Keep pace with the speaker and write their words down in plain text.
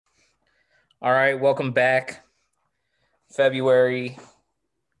All right, welcome back. February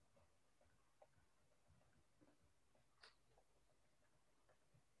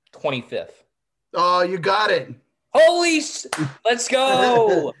 25th. Oh, you got it. Let's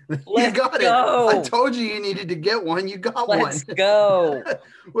go. You Let's got it. I go. told you need to get one. You got Let's one. go.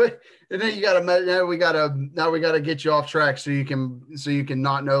 Wait, and then you gotta now we gotta get you off track so you can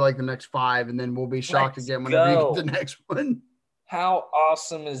not know like the next five, and then we'll be shocked Let's again whenever you get the go. next one. How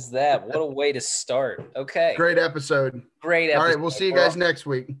awesome is that? What a way to start. Okay. Great episode. Great All right, episode. we'll see you We're guys next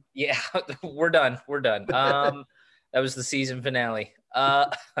week. yeah, we're done. We're done. That was the season finale.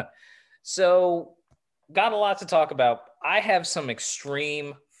 So got a lot to talk about. I have some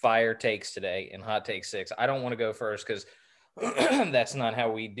extreme fire takes today in Hot Take 6. I don't want to go first because that's not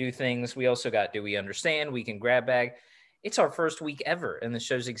how we do things. We also got Do We Understand? We Can Grab Bag. It's our first week ever in the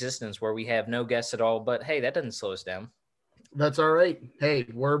show's existence where we have no guests at all, but hey, that doesn't slow us down. That's all right. Hey,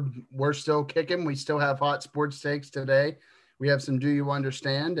 we're still kicking. We still have hot sports takes today. We have some Do You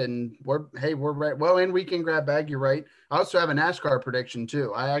Understand? And we're right. Well, and we can grab bag. You're right. I also have a NASCAR prediction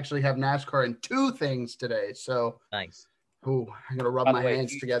too. I actually have NASCAR in two things today. So, Nice. I'm gonna rub By the my way,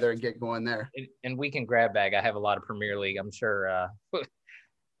 hands together and get going there. and We Can Grab Bag. I have a lot of Premier League. I'm sure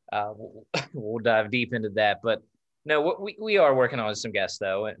we'll dive deep into that. But no, we are working on some guests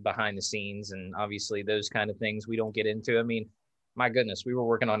though behind the scenes, and obviously those kind of things we don't get into. I mean, my goodness, we were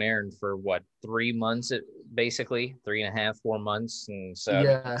working on Aaron for what 3 months, basically 3.5, 4 months, and so I mean,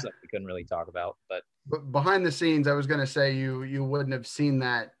 Yeah, stuff we couldn't really talk about. But but behind the scenes, I was gonna say you wouldn't have seen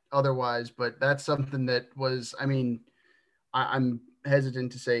that otherwise. But that's something that was. I mean, I'm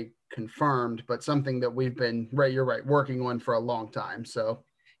hesitant to say confirmed, but something that we've been right. You're right, working on for a long time. So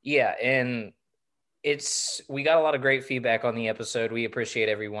yeah, and we got a lot of great feedback on the episode. We appreciate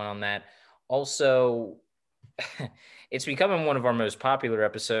everyone on that. Also, it's becoming one of our most popular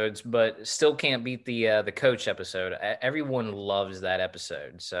episodes, but still can't beat the coach episode. Everyone loves that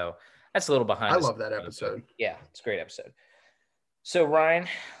episode, so that's a little behind I the love that scenes, but episode. yeah, it's a great episode. So Ryan,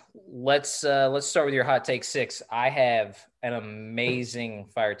 let's start with your hot take 6. I have an amazing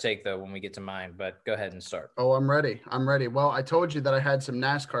fire take though when we get to mine, but go ahead and start. Oh, I'm ready. I'm ready. Well, I told you that I had some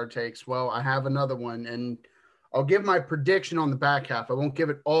NASCAR takes. Well, I have another one, and I'll give my prediction on the back half. I won't give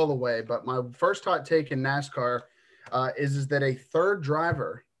it all away, but my first hot take in NASCAR is that a third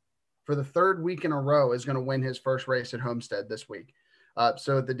driver for the third week in a row is going to win his first race at Homestead this week.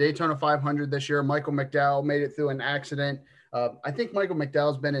 So the Daytona 500 this year, Michael McDowell made it through an accident. I think Michael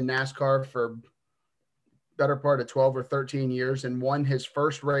McDowell's been in NASCAR for better part of 12 or 13 years and won his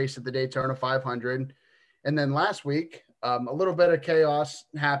first race at the Daytona 500. And then last week, a little bit of chaos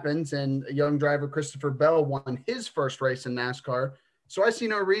happens, and a young driver, Christopher Bell, won his first race in NASCAR. So I see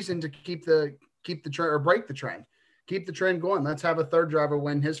no reason to keep the trend or break the trend. Keep the trend going. Let's have a third driver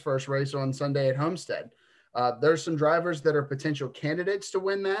win his first race on Sunday at Homestead. There's some drivers that are potential candidates to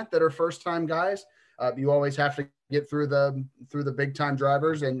win that are first time guys. You always have to get through the big time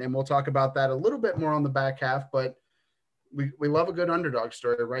drivers, and we'll talk about that a little bit more on the back half. But we love a good underdog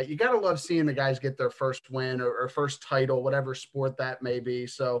story, right? You got to love seeing the guys get their first win or first title, whatever sport that may be.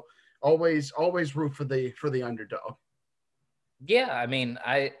 So always root for the underdog. Yeah, I mean,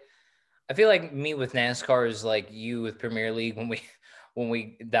 I feel like me with NASCAR is like you with Premier League when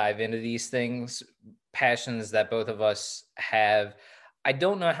we dive into these things, passions that both of us have. I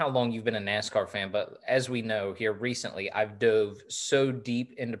don't know how long you've been a NASCAR fan, but as we know here recently, I've dove so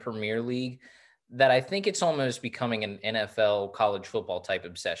deep into Premier League that I think it's almost becoming an NFL college football type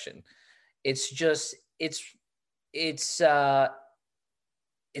obsession. It's just it's uh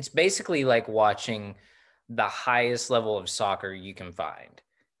it's basically like watching the highest level of soccer you can find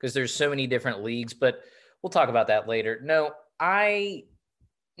because there's so many different leagues, but we'll talk about that later. No, I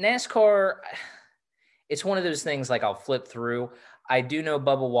NASCAR, it's one of those things like I'll flip through. I do know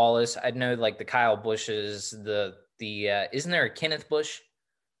Bubba Wallace. I know like the Kyle Bushes, the isn't there a Kenneth Bush?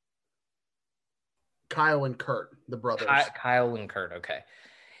 Kyle and Kurt, the brothers. Kyle and Kurt. Okay.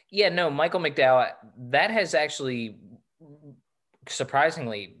 Yeah, no, Michael McDowell, that has actually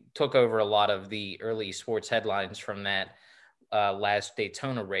surprisingly took over a lot of the early sports headlines from that last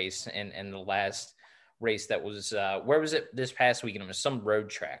Daytona race and the last race that was where was it this past weekend? It was some road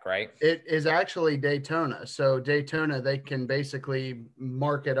track, right? It is actually Daytona. So Daytona, they can basically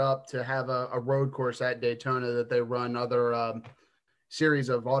mark it up to have a road course at Daytona that they run other series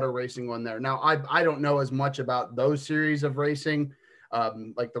of auto racing on there. Now, I don't know as much about those series of racing.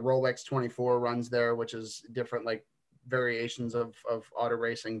 Like the Rolex 24 runs there, which is different, like variations of auto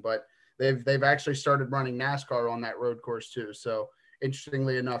racing, but they've actually started running NASCAR on that road course too. So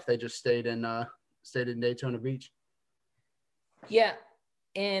interestingly enough, they just stayed in Daytona Beach. Yeah.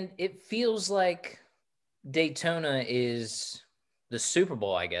 And it feels like Daytona is the Super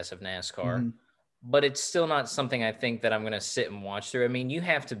Bowl, I guess, of NASCAR, Mm-hmm. but it's still not something I think that I'm going to sit and watch through. I mean, you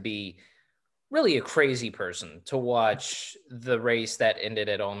have to be really a crazy person to watch the race that ended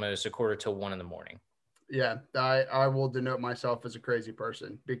at almost 1:45 in the morning. Yeah, I will denote myself as a crazy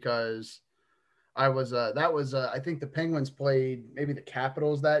person because I was that was I think the Penguins played maybe the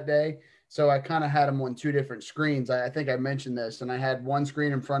Capitals that day. So I kind of had them on two different screens. I think I mentioned this, and I had one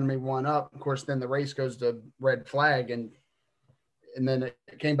screen in front of me, one up. Of course, then the race goes to red flag, and then it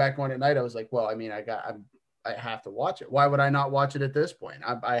came back on at night. I was like, well, I mean, I have to watch it. Why would I not watch it at this point?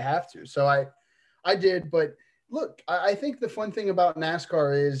 I have to. So I did. But look, I think the fun thing about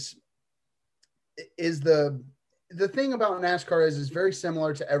NASCAR is the thing about NASCAR is very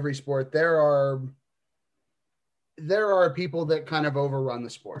similar to every sport. There are people that kind of overrun the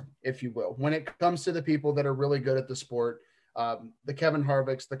sport, if you will, when it comes to the people that are really good at the sport. The Kevin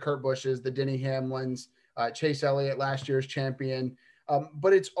Harvicks, the Kurt Bushes, the Denny Hamlins, Chase Elliott, last year's champion.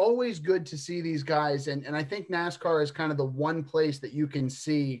 But it's always good to see these guys. And I think NASCAR is kind of the one place that you can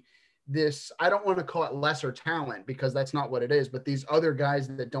see this. I don't want to call it lesser talent because that's not what it is, but these other guys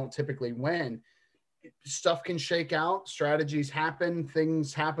that don't typically win, stuff can shake out, strategies happen,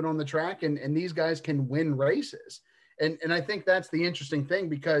 things happen on the track, and these guys can win races. And I think that's the interesting thing,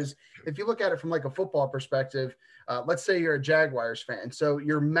 because if you look at it from like a football perspective, let's say you're a Jaguars fan. So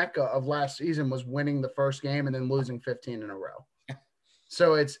your mecca of last season was winning the first game and then losing 15 in a row.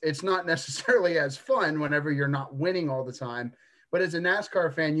 So it's not necessarily as fun whenever you're not winning all the time. But as a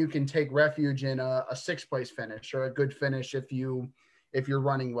NASCAR fan, you can take refuge in a sixth place finish or a good finish if you're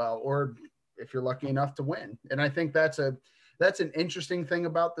running well, or if you're lucky enough to win. And I think that's an interesting thing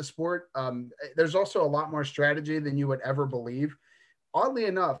about the sport. There's also a lot more strategy than you would ever believe. Oddly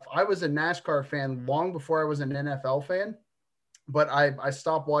enough, I was a NASCAR fan long before I was an NFL fan, but I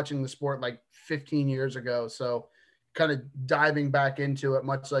stopped watching the sport like 15 years ago. So kind of diving back into it,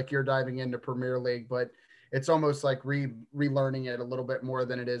 much like you're diving into Premier League, but it's almost like relearning it a little bit more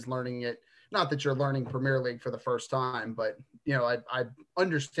than it is learning it. Not that you're learning Premier League for the first time, but I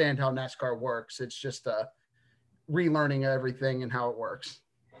understand how NASCAR works. It's just relearning everything and how it works.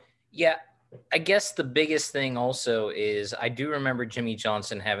 Yeah, I guess the biggest thing also is I do remember Jimmy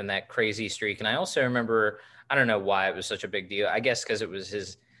Johnson having that crazy streak. And I also remember, I don't know why it was such a big deal. I guess because it was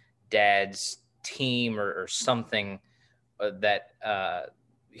his dad's team or something that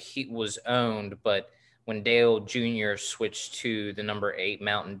he was owned. But when Dale Jr. switched to the number 8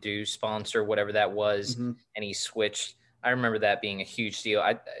 Mountain Dew sponsor, whatever that was, Mm-hmm. and he switched, I remember that being a huge deal.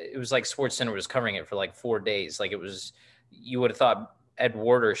 It was like SportsCenter was covering it for like 4 days. Like it was, you would have thought Ed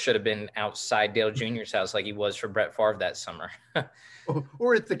Warder should have been outside Dale Jr.'s house like he was for Brett Favre that summer.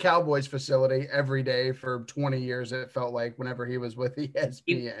 Or at the Cowboys facility every day for 20 years, it felt like, whenever he was with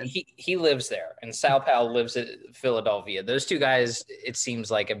ESPN. He lives there, and Sal Powell lives at Philadelphia. Those two guys, it seems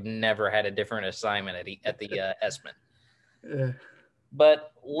like, have never had a different assignment at the ESPN. Yeah,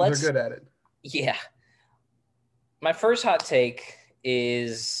 But they're good at it. Yeah. My first hot take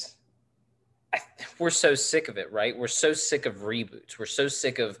is we're so sick of it, right? We're so sick of reboots. We're so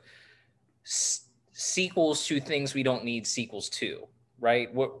sick of sequels to things we don't need sequels to, right?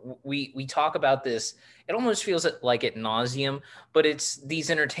 We talk about this. It almost feels like ad nauseum, but it's these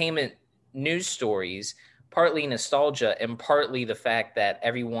entertainment news stories, partly nostalgia and partly the fact that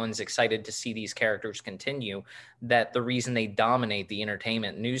everyone's excited to see these characters continue, that the reason they dominate the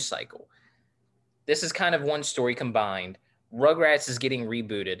entertainment news cycle. This is kind of one story combined. Rugrats is getting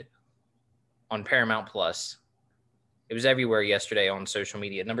rebooted on Paramount Plus. It was everywhere yesterday on social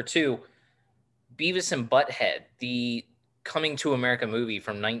media. Number 2, Beavis and Butthead, the Coming to America movie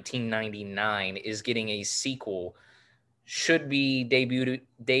from 1999, is getting a sequel. Should be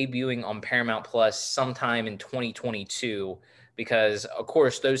debuting on Paramount Plus sometime in 2022, because of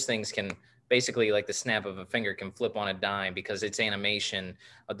course those things can basically, like the snap of a finger, can flip on a dime because it's animation,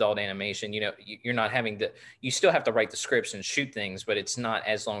 adult animation. You're not having to, you still have to write the scripts and shoot things, but it's not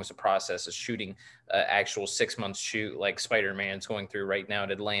as long as a process as shooting actual 6 months shoot like Spider-Man's going through right now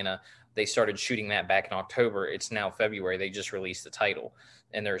at Atlanta. They started shooting that back in October. It's now February. They just released the title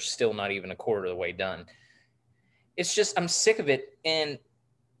and they're still not even a quarter of the way done. It's just, I'm sick of it, and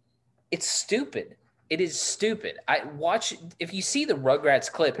it's stupid. It is stupid. If you see the Rugrats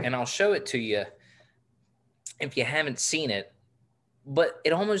clip, and I'll show it to you if you haven't seen it, but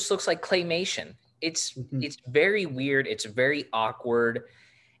it almost looks like claymation. It's very weird. It's very awkward.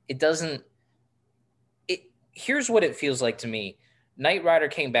 Here's what it feels like to me. Knight Rider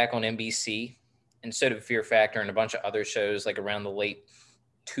came back on NBC, and so did Fear Factor and a bunch of other shows like around the late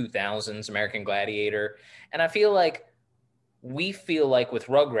 2000s, American Gladiator. And I feel like we feel like with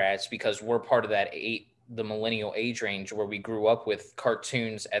Rugrats, because we're part of the millennial age range where we grew up with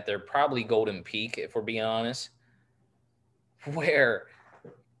cartoons at their probably golden peak, if we're being honest, where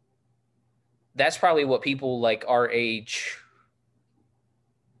that's probably what people like our age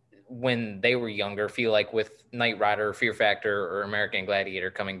when they were younger feel like with Knight Rider, Fear Factor, or American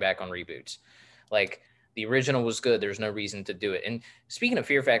Gladiator coming back on reboots. Like the original was good. There's no reason to do it. And speaking of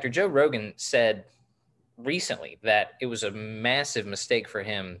Fear Factor, Joe Rogan said recently that it was a massive mistake for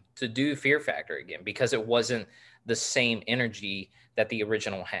him to do Fear Factor again because it wasn't the same energy that the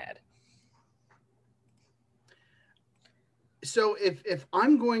original had. So if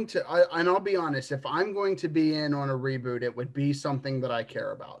I'm going to, and I'll be honest, if I'm going to be in on a reboot, it would be something that I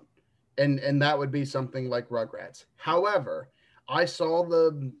care about, and that would be something like Rugrats. However, I saw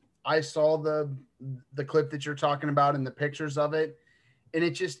the I saw the clip that you're talking about and the pictures of it, and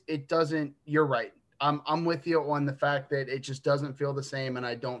it doesn't. You're right. I'm with you on the fact that it just doesn't feel the same, and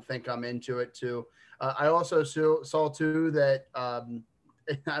I don't think I'm into it too. I also saw too that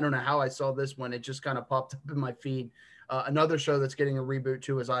I don't know how I saw this one. It just kind of popped up in my feed. Another show that's getting a reboot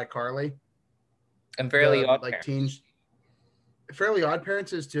too is iCarly. And Fairly Odd like Parents. teens. Fairly Odd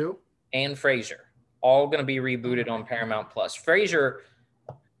Parents is too. And Frasier, all going to be rebooted on Paramount Plus. Frasier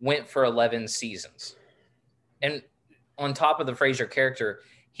went for 11 seasons. And on top of the Frasier character,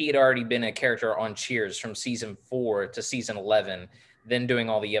 he had already been a character on Cheers from season 4 to season 11, then doing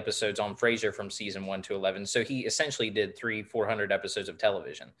all the episodes on Frasier from season 1 to 11. So he essentially did 400 episodes of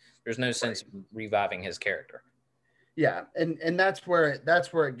television. There's no sense of reviving his character. Yeah, and that's where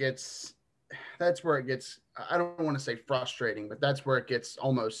it gets I don't want to say frustrating, but that's where it gets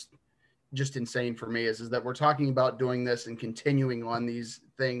almost just insane for me is that we're talking about doing this and continuing on these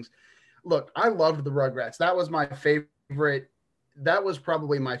things. Look, I loved the Rugrats. That was my favorite. That was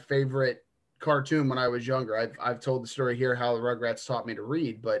probably my favorite cartoon when I was younger. I've told the story here how the Rugrats taught me to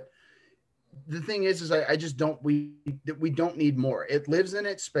read, but the thing is I just don't we don't need more. It lives in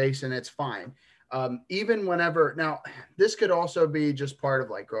its space and it's fine. Even whenever now, this could also be just part of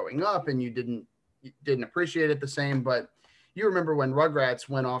like growing up and you didn't appreciate it the same, but you remember when Rugrats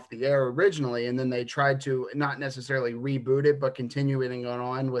went off the air originally, and then they tried to not necessarily reboot it, but continuing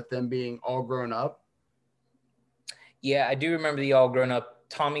on with them being all grown up. Yeah, I do remember the all grown up.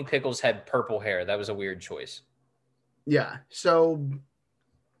 Tommy Pickles had purple hair. That was a weird choice. Yeah. So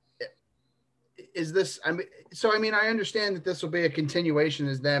is this, I mean, I understand that this will be a continuation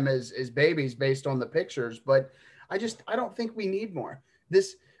as them as babies based on the pictures, but I don't think we need more.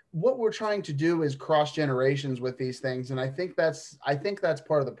 What we're trying to do is cross generations with these things. And I think that's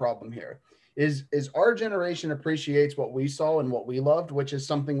part of the problem here is our generation appreciates what we saw and what we loved, which is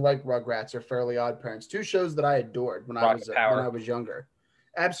something like Rugrats or Fairly Odd Parents, two shows that I adored when I was younger.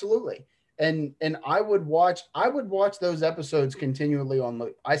 Absolutely. And I would watch those episodes continually on.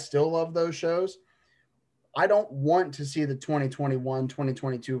 I still love those shows. I don't want to see the 2021,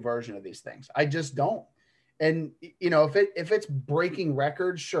 2022 version of these things. I just don't. And if it's breaking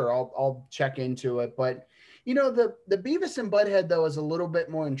records, sure, I'll check into it. But the Beavis and Butthead though is a little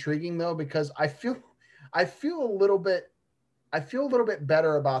bit more intriguing though, because I feel a little bit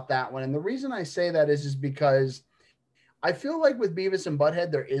better about that one. And the reason I say that is because I feel like with Beavis and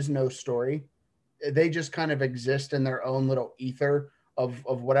Butthead there is no story. They just kind of exist in their own little ether of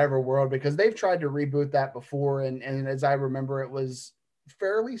whatever world, because they've tried to reboot that before, and as I remember, it was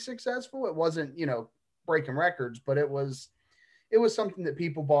fairly successful. It wasn't breaking records, but it was something that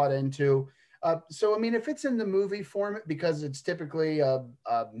people bought into. So I mean, if it's in the movie format, because it's typically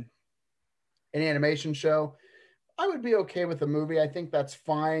an animation show, I would be okay with the movie. I think that's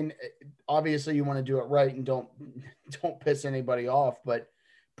fine. Obviously, you want to do it right and don't piss anybody off. But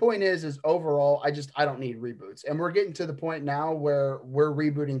point is overall, I don't need reboots, and we're getting to the point now where we're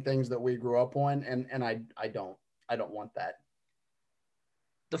rebooting things that we grew up on, and I don't want that.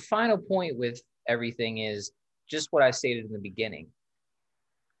 The final point with everything is just what I stated in the beginning.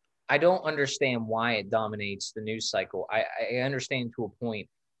 I don't understand why it dominates the news cycle. I understand to a point,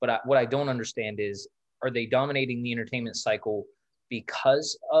 but what I don't understand is, are they dominating the entertainment cycle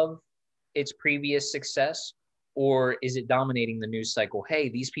because of its previous success, or is it dominating the news cycle? Hey,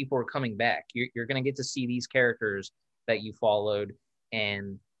 these people are coming back. You're going to get to see these characters that you followed,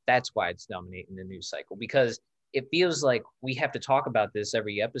 and that's why it's dominating the news cycle. Because it feels like we have to talk about this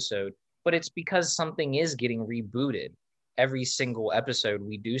every episode, but it's because something is getting rebooted. Every single episode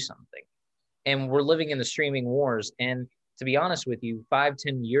we do something. And we're living in the streaming wars. And to be honest with you,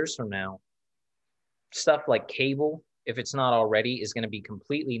 5-10 years from now, stuff like cable, if it's not already, is going to be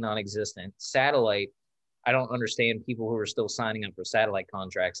completely non-existent. Satellite, I don't understand people who are still signing up for satellite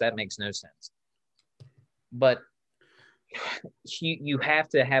contracts. That makes no sense. But you have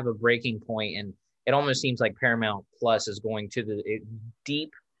to have a breaking point, and it almost seems like Paramount Plus is going to the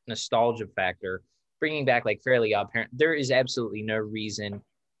deep nostalgia factor, bringing back like Fairly Odd Parent. There is absolutely no reason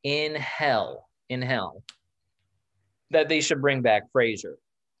in hell that they should bring back Frasier.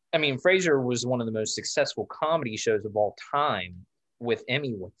 I mean, Frasier was one of the most successful comedy shows of all time with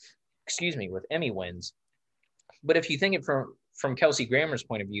with Emmy wins. But if you think it from Kelsey Grammer's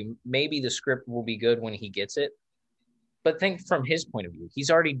point of view, maybe the script will be good when he gets it. But think from his point of view,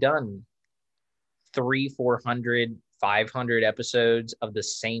 he's already done 400, 500 episodes of the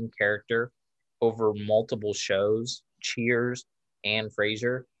same character over multiple shows, Cheers and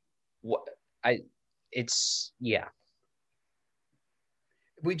Frasier. What it's yeah.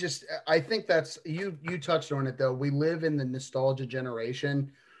 I think that's you touched on it though. We live in the nostalgia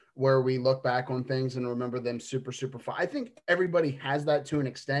generation where we look back on things and remember them super fun. I think everybody has that to an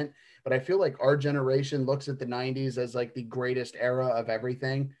extent, but I feel like our generation looks at the 90s as like the greatest era of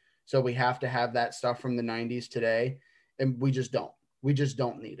everything. So we have to have that stuff from the 90s today, and we just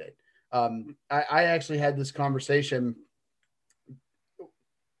don't need it. I actually had this conversation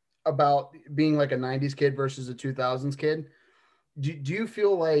about being like a 90s kid versus a 2000s kid. Do you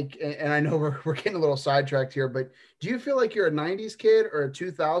feel like, and I know we're getting a little sidetracked here, but do you feel like you're a 90s kid or a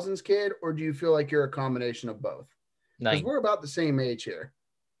 2000s kid, or do you feel like you're a combination of both? Because we're about the same age here.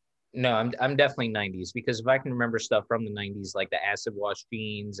 No, I'm definitely 90s, because if I can remember stuff from the 90s, like the acid wash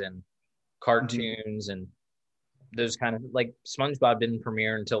jeans and cartoons and those kind of, like SpongeBob didn't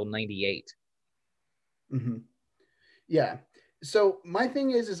premiere until 98. Yeah. So my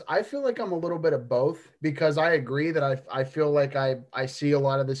thing is I feel like I'm a little bit of both, because I agree that I feel like I see a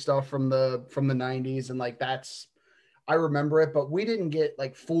lot of this stuff from the 90s, and like I remember it, but we didn't get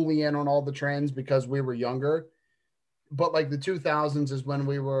like fully in on all the trends because we were younger. But like the 2000s is when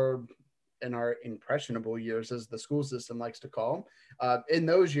we were in our impressionable years, as the school system likes to call them, in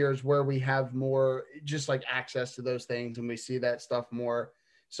those years where we have more just like access to those things and we see that stuff more.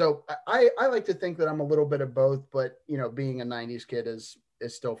 So I like to think that I'm a little bit of both, but you know, being a 90s kid is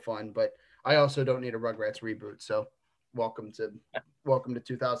still fun, but I also don't need a Rugrats reboot. So welcome to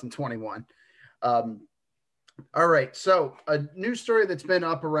 2021. All right. So a news story that's been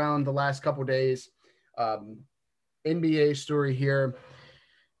up around the last couple days, NBA story here.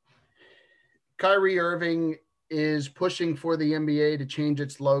 Kyrie Irving is pushing for the NBA to change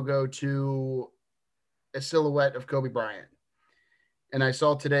its logo to a silhouette of Kobe Bryant. And I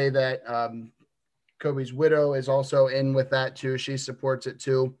saw today that Kobe's widow is also in with that too. She supports it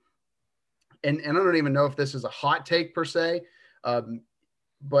too. And I don't even know if this is a hot take per se,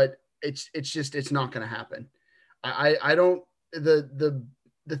 but it's not going to happen. I don't,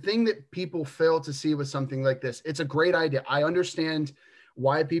 the thing that people fail to see with something like this, it's a great idea. I understand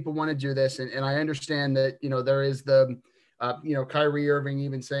why people want to do this. And I understand that, you know, there is Kyrie Irving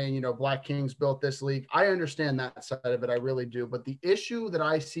even saying, you know, Black Kings built this league. I understand that side of it. I really do. But the issue that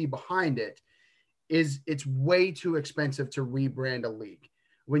I see behind it is it's way too expensive to rebrand a league.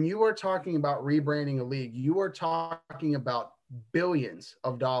 When you are talking about rebranding a league, you are talking about billions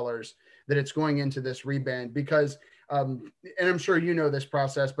of dollars that it's going into this rebrand, because and I'm sure you know this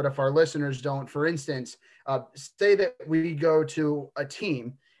process, but if our listeners don't, for instance, say that we go to a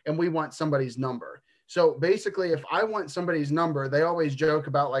team and we want somebody's number. So basically, if I want somebody's number, they always joke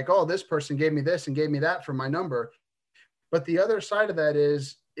about like, oh, this person gave me this and gave me that for my number. But the other side of that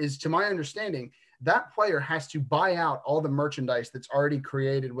is to my understanding, that player has to buy out all the merchandise that's already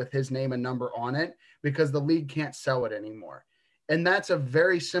created with his name and number on it, because the league can't sell it anymore. And that's a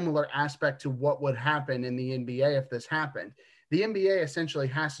very similar aspect to what would happen in the NBA if this happened. The NBA essentially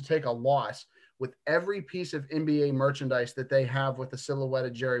has to take a loss with every piece of NBA merchandise that they have with the silhouette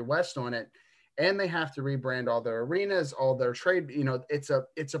of Jerry West on it. And they have to rebrand all their arenas, all their trade. You know, it's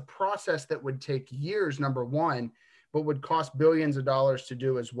a process that would take years, number one, but would cost billions of dollars to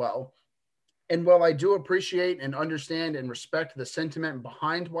do as well. And while I do appreciate and understand and respect the sentiment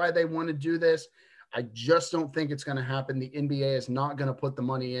behind why they want to do this, I just don't think it's going to happen. The NBA is not going to put the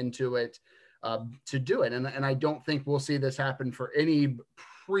money into it to do it. And I don't think we'll see this happen for any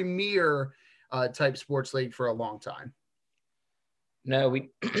premier type sports league for a long time. No, we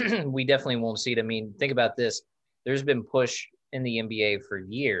we definitely won't see it. I mean, think about this. There's been push in the NBA for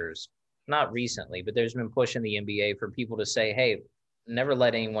years, not recently, but there's been push in the NBA for people to say, hey, never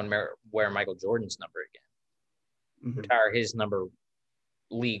let anyone wear Michael Jordan's number again. Retire his number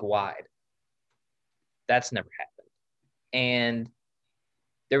league wide. That's never happened. And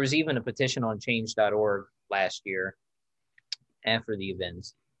there was even a petition on change.org last year after the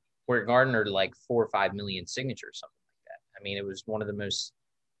events where it garnered like 4 or 5 million signatures, something like that. I mean, it was one of the most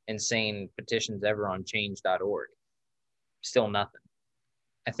insane petitions ever on change.org. still nothing.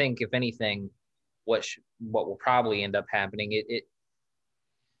 I think if anything, what will probably end up happening,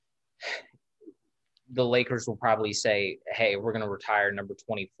 the Lakers will probably say, "Hey, we're going to retire number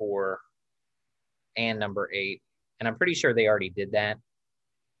 24 and number 8," and I'm pretty sure they already did that,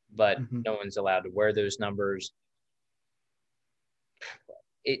 but no one's allowed to wear those numbers.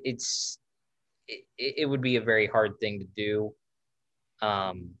 It would be a very hard thing to do.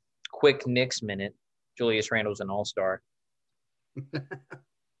 Quick Knicks minute: Julius Randle's an all-star,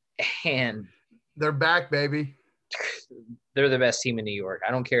 and they're back, baby. They're the best team in New York.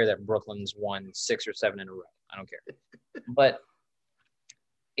 I don't care that Brooklyn's won 6 or 7 in a row. I don't care. But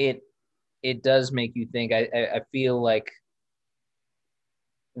it does make you think. I feel like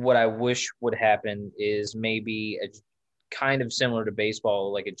what I wish would happen is maybe a kind of similar to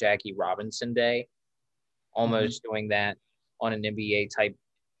baseball, like a Jackie Robinson day, almost doing that on an NBA type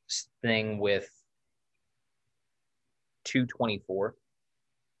thing with 224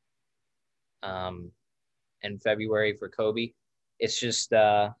 in February for Kobe. It's just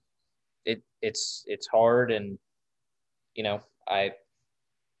it's hard, and I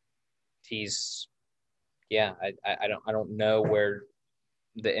don't know where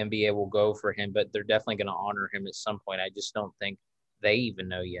the NBA will go for him, but they're definitely going to honor him at some point. I just don't think they even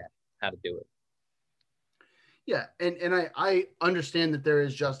know yet how to do it. Yeah, and I understand that there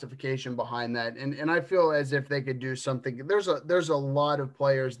is justification behind that, and I feel as if they could do something. There's a lot of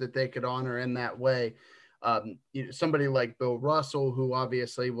players that they could honor in that way. Somebody like Bill Russell, who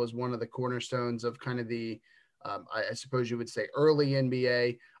obviously was one of the cornerstones of kind of the, I suppose you would say, early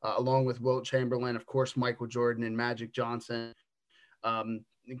NBA, along with Wilt Chamberlain, of course, Michael Jordan and Magic Johnson, and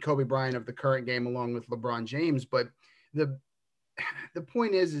Kobe Bryant of the current game, along with LeBron James. But the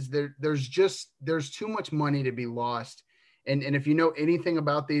point is there's too much money to be lost. And if you know anything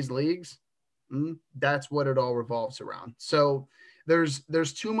about these leagues, that's what it all revolves around. So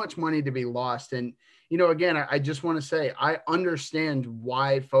there's too much money to be lost. And, again, I just want to say, I understand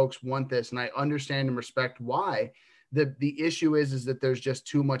why folks want this, and I understand and respect why. The issue is that there's just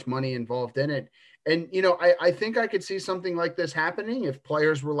too much money involved in it. And, I think I could see something like this happening if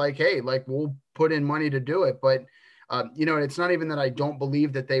players were like, hey, like, we'll put in money to do it. But, it's not even that I don't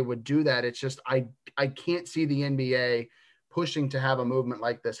believe that they would do that. It's just I can't see the NBA pushing to have a movement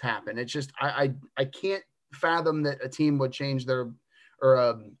like this happen. It's just I can't fathom that a team would change their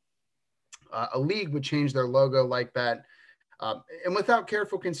or a league would change their logo like that. And without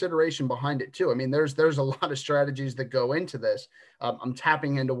careful consideration behind it too. I mean, there's a lot of strategies that go into this. I'm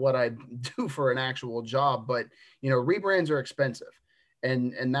tapping into what I do for an actual job, but rebrands are expensive,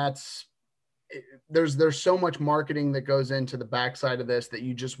 and that's there's so much marketing that goes into the backside of this that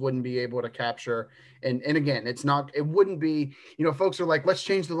you just wouldn't be able to capture. And again, it wouldn't be, folks are like, let's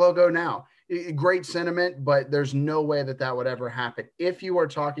change the logo now. Great sentiment, but there's no way that would ever happen. If you are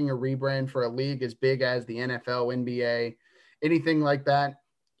talking a rebrand for a league as big as the NFL, NBA, anything like that,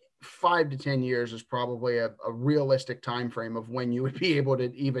 5 to 10 years is probably a realistic time frame of when you would be able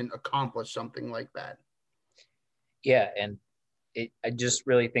to even accomplish something like that. Yeah, and I just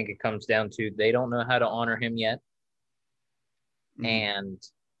really think it comes down to they don't know how to honor him yet, and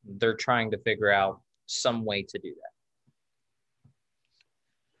they're trying to figure out some way to do that.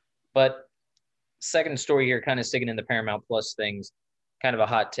 But second story here, kind of sticking in the Paramount Plus things, kind of a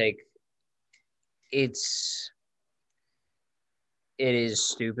hot take. It is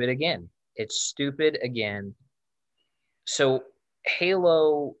stupid again. It's stupid again. So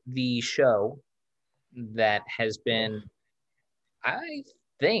Halo, the show that has been, I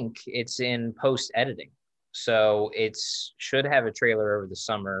think it's in post editing. So it's should have a trailer over the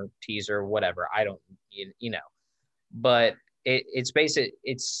summer, teaser, whatever. I don't, but it's basic.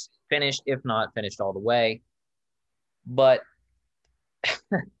 It's finished, if not finished all the way. But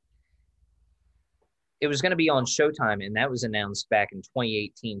it was going to be on Showtime, and that was announced back in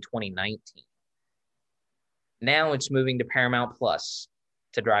 2018, 2019. Now it's moving to Paramount Plus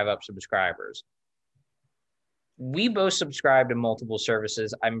to drive up subscribers. We both subscribe to multiple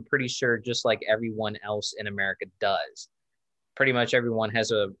services. I'm pretty sure just like everyone else in America does. Pretty much everyone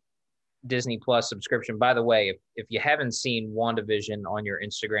has a Disney Plus subscription. By the way, if you haven't seen WandaVision on your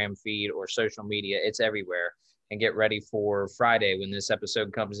Instagram feed or social media, it's everywhere. And get ready for Friday when this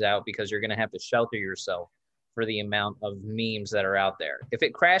episode comes out, because you're going to have to shelter yourself for the amount of memes that are out there. If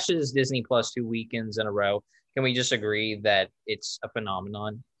it crashes Disney Plus 2 weekends in a row, can we just agree that it's a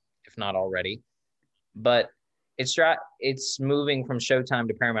phenomenon, if not already? But it's moving from Showtime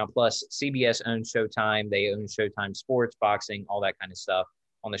to Paramount Plus. CBS owns Showtime. They own Showtime Sports, boxing, all that kind of stuff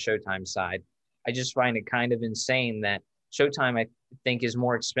on the Showtime side. I just find it kind of insane that Showtime, I think, is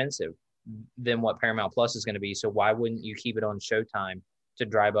more expensive than what Paramount Plus is going to be. So why wouldn't you keep it on Showtime to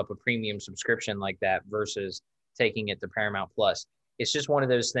drive up a premium subscription like that versus taking it to Paramount Plus? It's just one of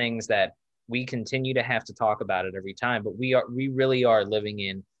those things that we continue to have to talk about it every time, but we really are living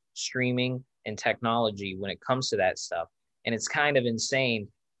in streaming and technology when it comes to that stuff. And it's kind of insane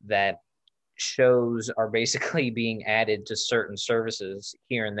that shows are basically being added to certain services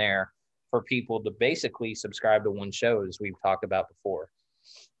here and there for people to basically subscribe to one show, as we've talked about before.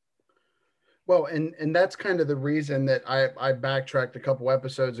 Well, and that's kind of the reason that I backtracked a couple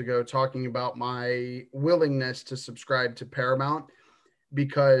episodes ago talking about my willingness to subscribe to Paramount,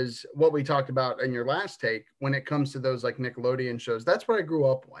 because what we talked about in your last take, when it comes to those like Nickelodeon shows, that's what I grew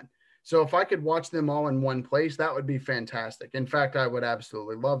up on. So if I could watch them all in one place, that would be fantastic. In fact, I would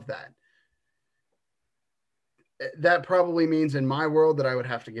absolutely love that. That probably means in my world that I would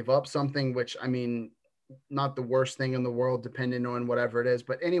have to give up something, which, I mean, not the worst thing in the world, depending on whatever it is.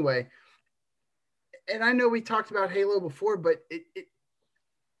 But anyway, and I know we talked about Halo before, but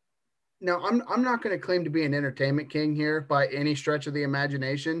now I'm not going to claim to be an entertainment king here by any stretch of the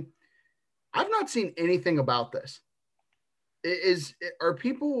imagination. I've not seen anything about this. Are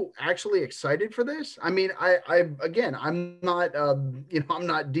people actually excited for this? I mean, again, I'm not, I'm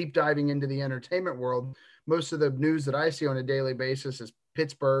not deep diving into the entertainment world. Most of the news that I see on a daily basis is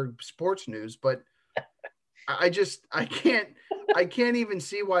Pittsburgh sports news, but I can't even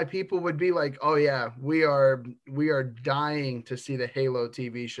see why people would be like, oh yeah, we are dying to see the Halo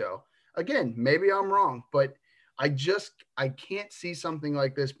TV show. Again, maybe I'm wrong, but I can't see something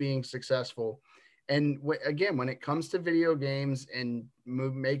like this being successful. And again, when it comes to video games and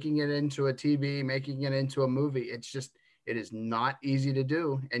making it into a TV, making it into a movie, it is not easy to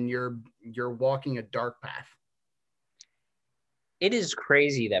do. And you're walking a dark path. It is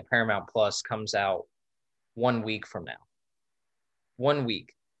crazy that Paramount Plus comes out 1 week from now. 1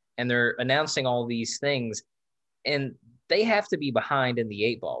 week. And they're announcing all these things, and they have to be behind in the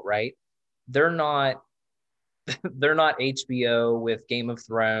 8 ball, right? They're not HBO with Game of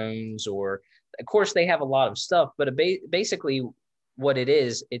Thrones, or of course they have a lot of stuff, but basically what it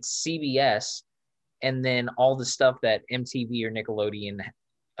is, it's CBS and then all the stuff that MTV or Nickelodeon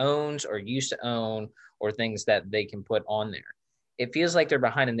owns or used to own, or things that they can put on there. It feels like they're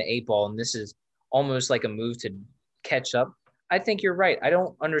behind in the 8 ball, and this is almost like a move to catch up. I think you're right. I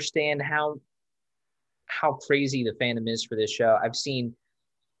don't understand how crazy the fandom is for this show.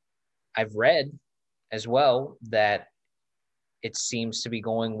 I've read as well that it seems to be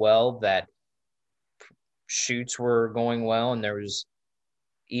going well, that shoots were going well, and there was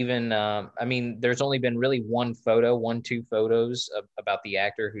even there's only been really two photos about the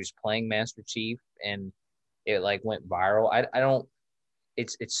actor who's playing Master Chief, and it like went viral. I don't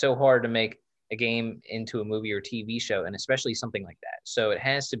it's so hard to make a game into a movie or TV show, and especially something like that. So it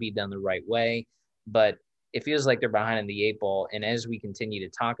has to be done the right way, but it feels like they're behind in the 8 ball. And as we continue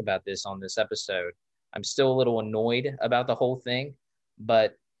to talk about this on this episode, I'm still a little annoyed about the whole thing,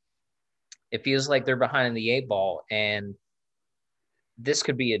 but it feels like they're behind in the 8 ball, and this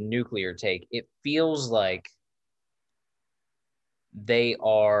could be a nuclear take. It feels like they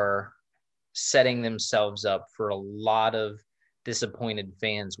are setting themselves up for a lot of disappointed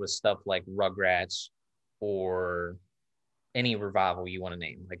fans with stuff like Rugrats or any revival you want to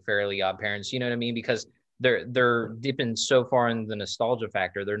name, like Fairly Odd Parents. You know what I mean? Because they're dipping so far in the nostalgia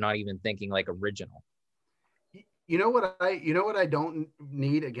factor, they're not even thinking like original. You know what I don't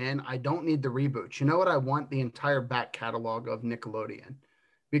need? Again, I don't need the reboots. You know what I want? The entire back catalog of Nickelodeon,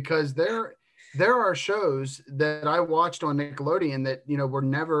 because there are shows that I watched on Nickelodeon that, were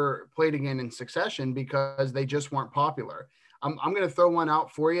never played again in succession because they just weren't popular. I'm going to throw one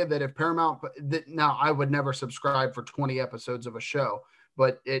out for you that if Paramount, now I would never subscribe for 20 episodes of a show,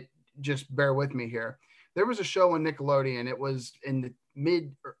 but just bear with me here. There was a show on Nickelodeon. It was in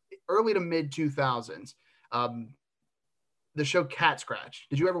the early to mid 2000s. The show Cat Scratch.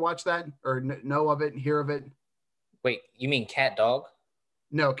 Did you ever watch that or know of it, hear of it? Wait, you mean Cat Dog?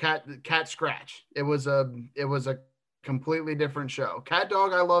 No, Cat Scratch. It was a completely different show. Cat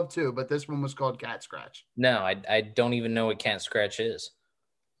Dog I love too, but this one was called Cat Scratch. No, I don't even know what Cat Scratch is.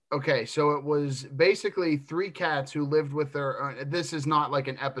 Okay, so it was basically 3 cats who lived with their this is not like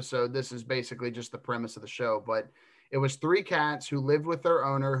an episode. This is basically just the premise of the show, but it was 3 cats who lived with their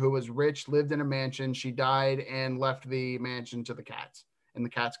owner, who was rich, lived in a mansion. She died and left the mansion to the cats, and the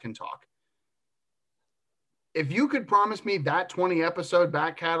cats can talk. If you could promise me that 20 episode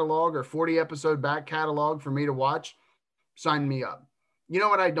back catalog or 40 episode back catalog for me to watch, sign me up. You know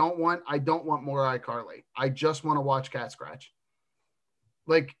what I don't want? I don't want more iCarly. I just want to watch Cat Scratch.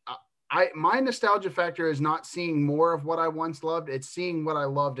 Like, my nostalgia factor is not seeing more of what I once loved. It's seeing what I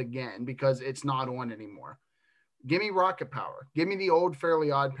loved again because it's not on anymore. Give me Rocket Power. Give me the old Fairly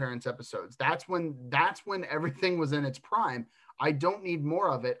Odd Parents episodes. That's when everything was in its prime. I don't need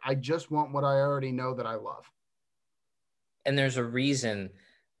more of it. I just want what I already know that I love. And there's a reason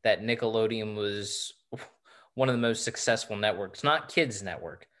that Nickelodeon was one of the most successful networks, not kids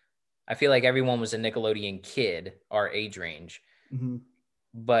network. I feel like everyone was a Nickelodeon kid, our age range. Mm-hmm.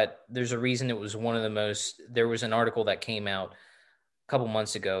 But there's a reason it was one of the most. There was an article that came out couple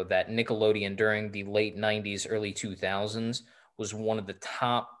months ago that Nickelodeon during the late 90s, early 2000s was one of the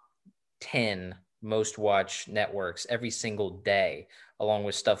top 10 most watched networks every single day, along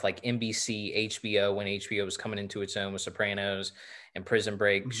with stuff like NBC, HBO, when HBO was coming into its own with Sopranos and Prison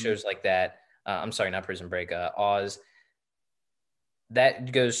Break, Mm-hmm. shows like that. I'm sorry, not Prison Break, Oz.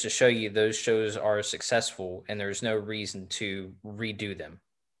 That goes to show you those shows are successful and there's no reason to redo them.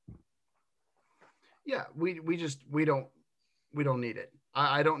 Yeah, we don't need it.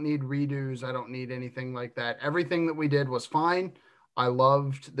 I don't need redos. I don't need anything like that. Everything that we did was fine. I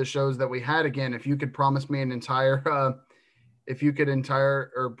loved the shows that we had. Again, if you could promise me an entire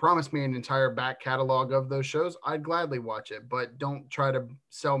back catalog of those shows, I'd gladly watch it. But don't try to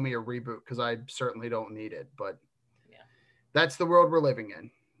sell me a reboot because I certainly don't need it. But yeah, that's the world we're living in.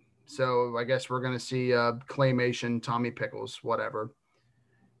 So I guess we're gonna see claymation, Tommy Pickles, whatever.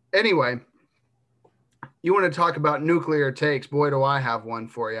 Anyway. You want to talk about nuclear takes? Boy, do I have one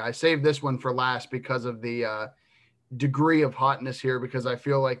for you. I saved this one for last because of the degree of hotness here, because I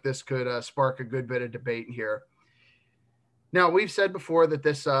feel like this could spark a good bit of debate here. Now, we've said before that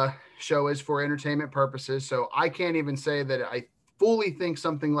this show is for entertainment purposes, so I can't even say that I fully think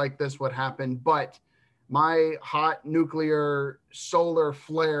something like this would happen, but my hot nuclear solar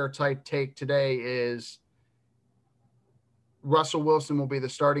flare type take today is Russell Wilson will be the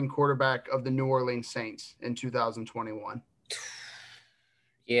starting quarterback of the New Orleans Saints in 2021.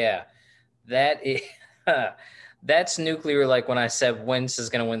 Yeah, that is, that's nuclear. Like when I said Wentz is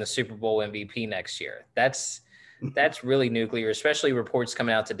going to win the Super Bowl MVP next year. That's really nuclear, especially reports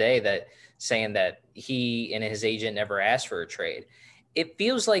coming out today that saying that he and his agent never asked for a trade. It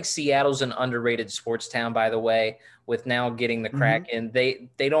feels like Seattle's an underrated sports town, by the way, with now getting the Kraken. Mm-hmm.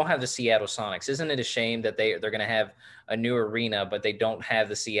 They don't have the Seattle Sonics. Isn't it a shame that they're going to have a new arena, but they don't have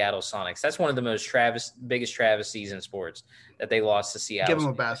the Seattle Sonics? That's one of the most biggest travesties in sports that they lost to Seattle. Give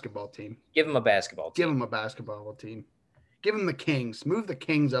them a basketball team. Give them a basketball team. Give them a basketball team. Give them the Kings. Move the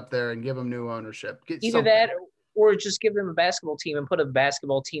Kings up there and give them new ownership. Either something. That or just give them a basketball team and put a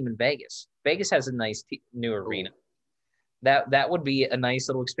basketball team in Vegas. Vegas has a nice new arena. That would be a nice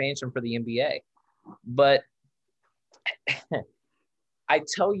little expansion for the NBA. But I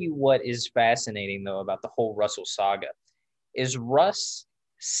tell you what is fascinating, though, about the whole Russell saga is Russ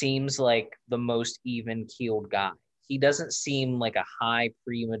seems like the most even-keeled guy. He doesn't seem like a high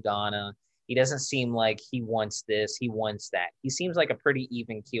prima donna. He doesn't seem like he wants this, he wants that. He seems like a pretty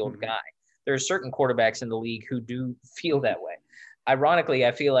even-keeled guy. There are certain quarterbacks in the league who do feel that way. Ironically,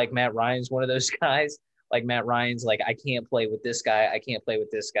 I feel like Matt Ryan's one of those guys. Like Matt Ryan's like, I can't play with this guy. I can't play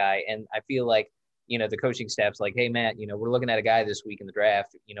with this guy. And I feel like, the coaching staff's like, hey, Matt, we're looking at a guy this week in the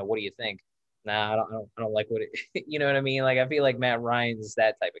draft. What do you think? Nah, I don't like what it, you know what I mean? Like, I feel like Matt Ryan's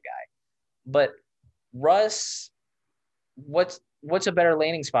that type of guy. But Russ, what's a better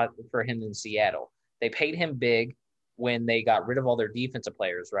landing spot for him than Seattle? They paid him big when they got rid of all their defensive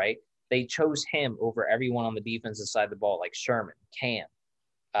players, right? They chose him over everyone on the defensive side of the ball, like Sherman, Cam.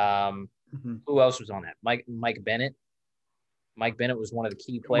 Who else was on that? Mike Bennett. Mike Bennett was one of the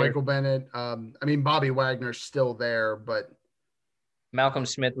key players. Michael Bennett. Bobby Wagner's still there, but Malcolm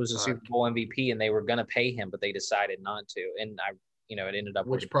Smith was a Super Bowl MVP, and they were going to pay him, but they decided not to. And it ended up,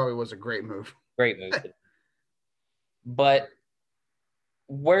 which probably was a great move. Great move. But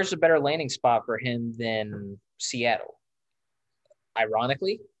where's a better landing spot for him than Seattle?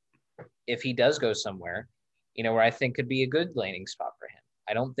 Ironically, if he does go somewhere, where I think could be a good landing spot for him.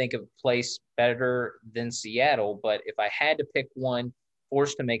 I don't think of a place better than Seattle, but if I had to pick one,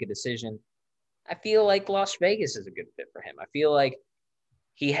 forced to make a decision, I feel like Las Vegas is a good fit for him. I feel like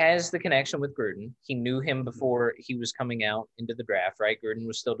he has the connection with Gruden. He knew him before he was coming out into the draft, right? Gruden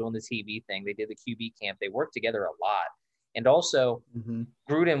was still doing the TV thing. They did the QB camp. They worked together a lot. And also,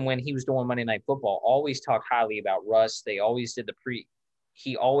 Gruden, when he was doing Monday Night Football, always talked highly about Russ. He always did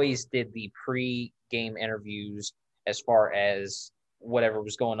the pre-game interviews as far as whatever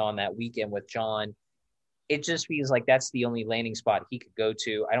was going on that weekend with John. It just feels like that's the only landing spot he could go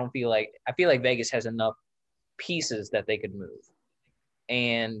to. I feel like Vegas has enough pieces that they could move.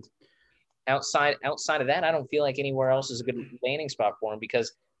 And outside of that, I don't feel like anywhere else is a good landing spot for him,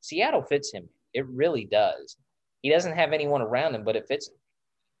 because Seattle fits him. It really does. He doesn't have anyone around him, but it fits him.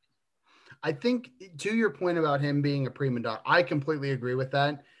 I think, to your point about him being a prima donna, I completely agree with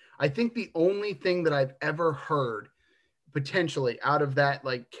that. I think the only thing that I've ever heard potentially out of that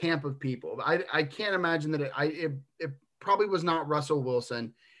like camp of people, I can't imagine that it probably was not Russell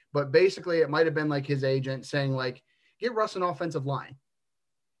Wilson, but basically it might have been like his agent saying like, get Russ an offensive line.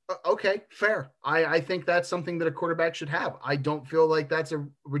 Okay, fair. I think that's something that a quarterback should have. I don't feel like that's a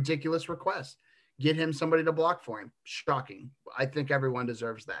ridiculous request. Get him somebody to block for him. Shocking. I think everyone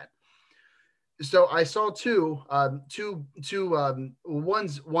deserves that. So I saw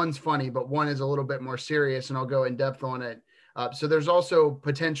one's funny, but one is a little bit more serious, and I'll go in depth on it. So there's also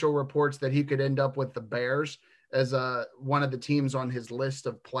potential reports that he could end up with the Bears as one of the teams on his list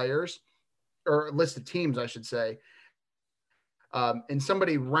of players, or list of teams, I should say. And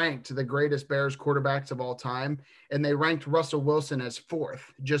somebody ranked the greatest Bears quarterbacks of all time, and they ranked Russell Wilson as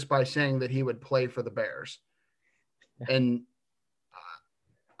fourth just by saying that he would play for the Bears. And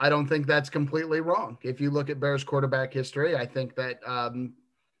I don't think that's completely wrong. If you look at Bears quarterback history, I think that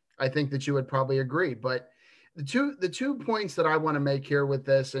you would probably agree. But the two points that I want to make here with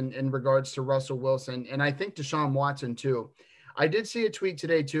this in regards to Russell Wilson, and I think Deshaun Watson too. I did see a tweet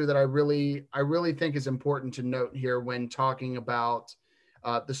today too that I really think is important to note here when talking about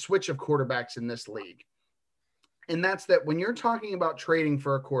the switch of quarterbacks in this league. And that's that when you're talking about trading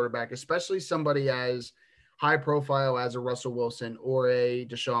for a quarterback, especially somebody as high profile as a Russell Wilson or a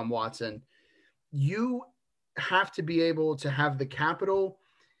Deshaun Watson, you have to be able to have the capital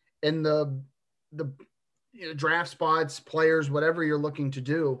and the draft spots, players, whatever you're looking to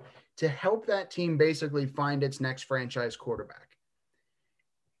do to help that team basically find its next franchise quarterback.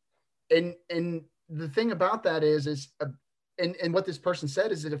 And the thing about that is what this person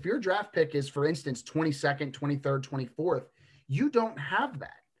said is that if your draft pick is, for instance, 22nd, 23rd, 24th, you don't have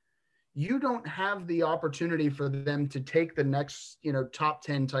that. You don't have the opportunity for them to take the next, top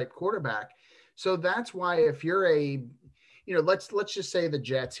 10 type quarterback. So that's why if you're let's just say the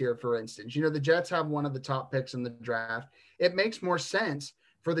Jets here, for instance, the Jets have one of the top picks in the draft. It makes more sense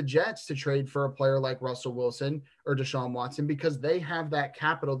for the Jets to trade for a player like Russell Wilson or Deshaun Watson because they have that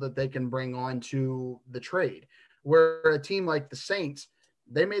capital that they can bring on to the trade. Where a team like the Saints,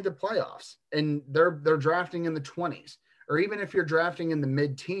 they made the playoffs and they're drafting in the 20s. Or even if you're drafting in the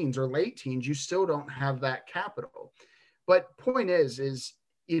mid-teens or late teens, you still don't have that capital. But point is,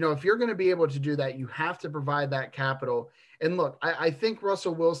 if you're going to be able to do that, you have to provide that capital. And look, I think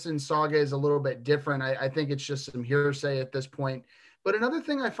Russell Wilson's saga is a little bit different. I think it's just some hearsay at this point. But another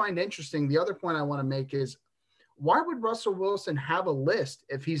thing I find interesting, the other point I want to make is, why would Russell Wilson have a list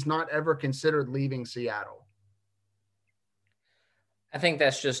if he's not ever considered leaving Seattle? I think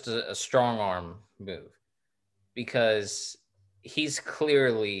that's just a strong arm move because he's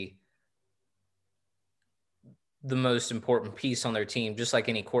clearly the most important piece on their team, just like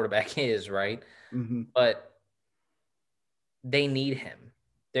any quarterback is, right? Mm-hmm. But they need him.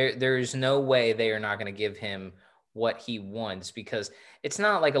 There is no way they are not going to give him what he wants because it's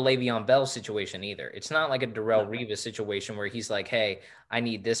not like a Le'Veon Bell situation either. It's not like a Darrelle Revis situation where he's like, hey, I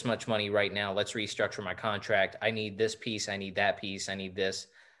need this much money right now. Let's restructure my contract. I need this piece. I need that piece. I need this.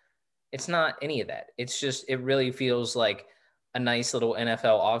 It's not any of that. It's just, it really feels like a nice little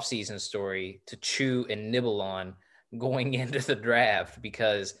NFL offseason story to chew and nibble on going into the draft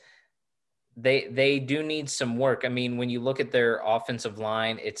because they do need some work. I mean, when you look at their offensive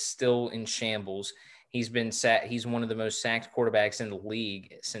line, it's still in shambles. He's one of the most sacked quarterbacks in the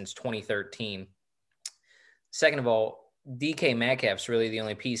league since 2013. Second of all, DK Metcalf's really the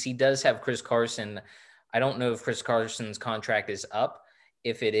only piece. He does have Chris Carson. I don't know if Chris Carson's contract is up.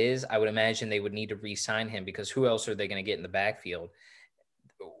 If it is, I would imagine they would need to re-sign him because who else are they going to get in the backfield?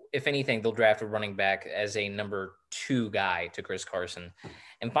 If anything, they'll draft a running back as a number 2 guy to Chris Carson.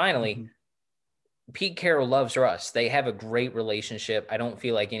 And finally, Pete Carroll loves Russ. They have a great relationship. I don't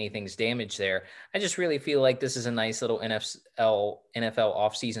feel like anything's damaged there. I just really feel like this is a nice little NFL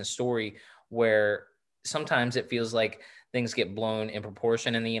offseason story where sometimes it feels like things get blown in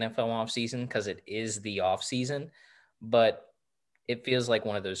proportion in the NFL offseason because it is the offseason, but it feels like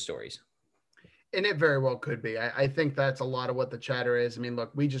one of those stories. And it very well could be. I think that's a lot of what the chatter is. I mean,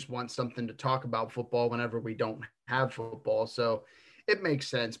 look, we just want something to talk about football whenever we don't have football. So it makes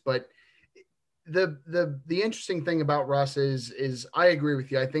sense. But the interesting thing about Russ is I agree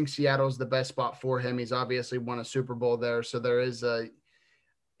with you. I think Seattle's the best spot for him. He's obviously won a Super Bowl there. So there is I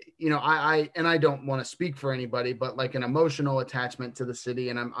don't want to speak for anybody, but like an emotional attachment to the city.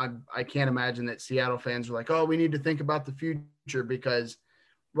 And I can't imagine that Seattle fans are like, oh, we need to think about the future because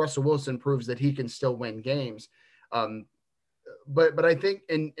Russell Wilson proves that he can still win games. but I think,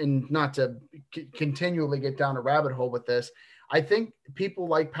 and not to continually get down a rabbit hole with this, I think people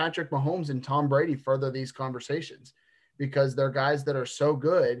like Patrick Mahomes and Tom Brady further these conversations because they're guys that are so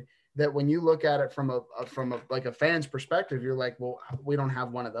good that when you look at it from a like a fan's perspective, you're like, well, we don't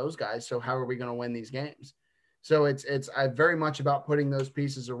have one of those guys, so how are we going to win these games? So it's I very much about putting those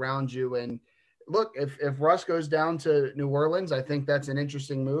pieces around you. And look, if Russ goes down to New Orleans, I think that's an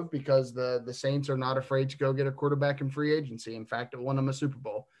interesting move because the Saints are not afraid to go get a quarterback in free agency. In fact, it won them a Super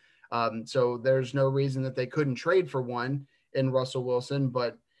Bowl. So there's no reason that they couldn't trade for one in Russell Wilson.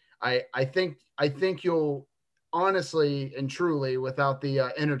 But I think you'll honestly and truly, without the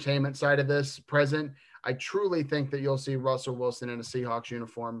entertainment side of this present, I truly think that you'll see Russell Wilson in a Seahawks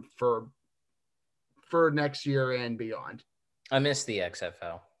uniform for next year and beyond. I miss the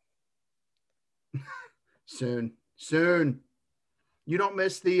XFL. Soon. You don't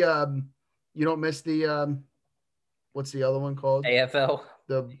miss the what's the other one called? AFL.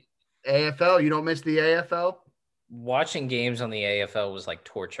 The AFL. You don't miss the AFL? Watching games on the AFL was like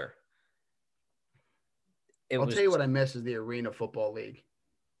torture. I'll tell you what I miss is the Arena Football League.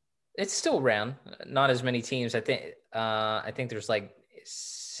 It's still around. Not as many teams. I think there's like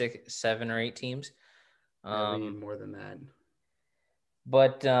 6, 7, or 8 teams. We need more than that.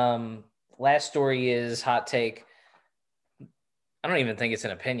 But last story is hot take. I don't even think it's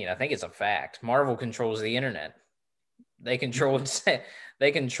an opinion. I think it's a fact. Marvel controls the internet. They control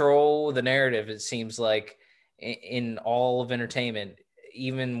the narrative, it seems like, in all of entertainment,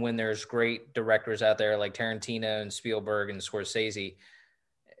 even when there's great directors out there like Tarantino and Spielberg and Scorsese.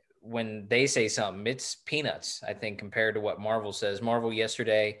 When they say something, it's peanuts, I think, compared to what Marvel says. Marvel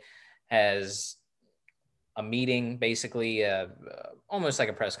yesterday has a meeting, basically almost like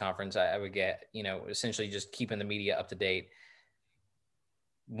a press conference, I would get, essentially just keeping the media up to date.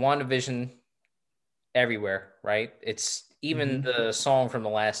 WandaVision everywhere, right? It's even the song from the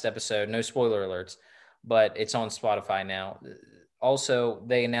last episode, no spoiler alerts, but it's on Spotify now. Also,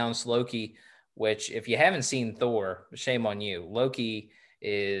 they announced Loki, which if you haven't seen Thor, shame on you. Loki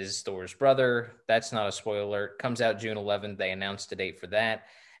is Thor's brother. That's not a spoiler alert. Comes out June 11th. They announced a date for that.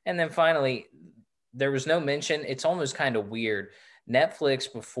 And then finally, there was no mention. It's almost kind of weird.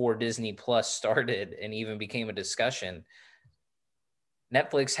 Netflix, before Disney Plus started and even became a discussion,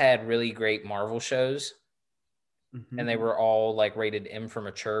 Netflix had really great Marvel shows, and they were all like rated M for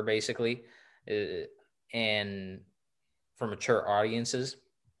mature, basically, and for mature audiences.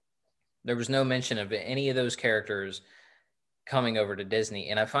 There was no mention of any of those characters coming over to Disney.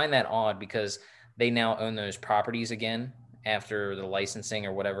 And I find that odd because they now own those properties again after the licensing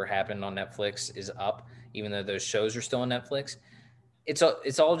or whatever happened on Netflix is up, even though those shows are still on Netflix.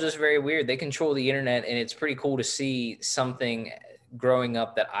 It's all just very weird. They control the internet, and it's pretty cool to see something growing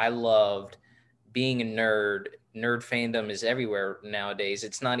up that I loved. Being a nerd fandom is everywhere nowadays.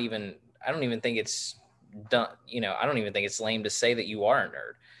 It's not even, I don't even think it's done. I don't even think it's lame to say that you are a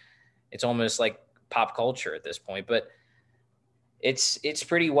nerd. It's almost like pop culture at this point, but it's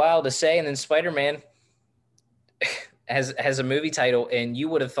pretty wild to say. And then Spider-Man has a movie title, and you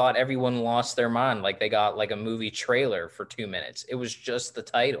would have thought everyone lost their mind. Like they got like a movie trailer for 2 minutes. It was just the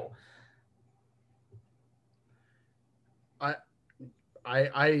title.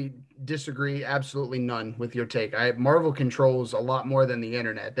 I disagree absolutely none with your take. Marvel controls a lot more than the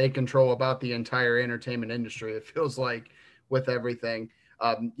internet. They control about the entire entertainment industry. It feels like with everything.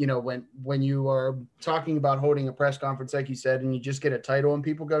 When you are talking about holding a press conference, like you said, and you just get a title and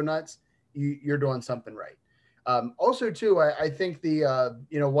people go nuts, you're doing something right. Also, too, I think the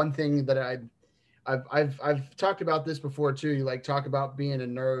one thing that I've talked about this before too. You like talk about being a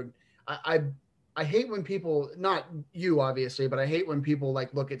nerd. I hate when people, not you obviously, but I hate when people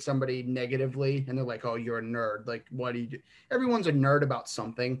like look at somebody negatively and they're like, "Oh, you're a nerd." Like, what do you do? Everyone's a nerd about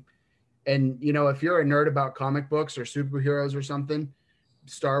something, and if you're a nerd about comic books or superheroes or something,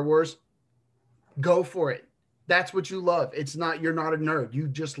 Star Wars, go for it. That's what you love. You're not a nerd. You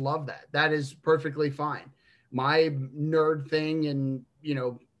just love that. That is perfectly fine. My nerd thing and,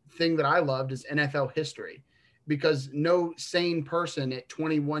 thing that I loved is NFL history, because no sane person at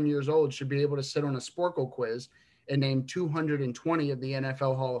 21 years old should be able to sit on a Sporkle quiz and name 220 of the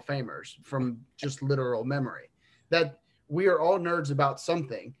NFL Hall of Famers from just literal memory. That we are all nerds about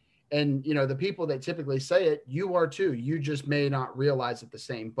something. And, the people that typically say it, you are too. You just may not realize it the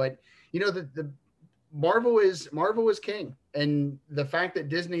same. But, the Marvel is king. And the fact that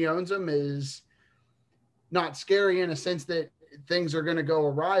Disney owns them is not scary in a sense that things are going to go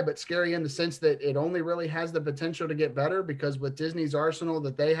awry, but scary in the sense that it only really has the potential to get better, because with Disney's arsenal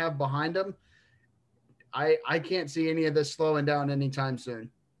that they have behind them, I can't see any of this slowing down anytime soon.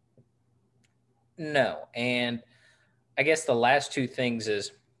 No. And I guess the last two things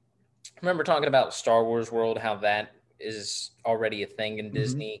is, remember talking about Star Wars World, how that is already a thing in Mm-hmm.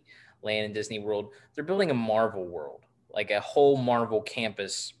 Disney Land and Disney World. They're building a Marvel world, like a whole Marvel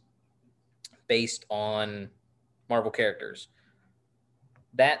campus based on Marvel characters.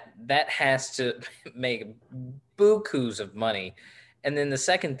 That has to make bukus of money. And then the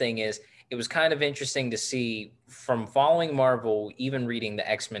second thing is, it was kind of interesting to see from following Marvel, even reading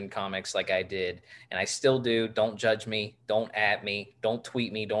the X-Men comics like I did, and I still do. Don't judge me, don't at me, don't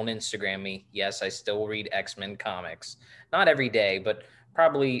tweet me, don't Instagram me. Yes, I still read X-Men comics. Not every day, but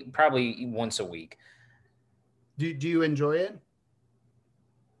probably once a week. Do you enjoy it?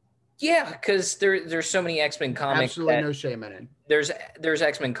 Yeah, because there's so many X-Men comics Absolutely that no shame in it. there's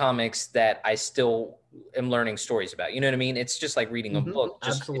X-Men comics that I still am learning stories about. You know what I mean? It's just like reading a Mm-hmm. book,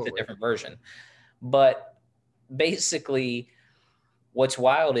 just it's a Absolutely. different version. But basically, what's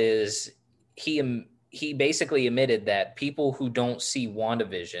wild is he basically admitted that people who don't see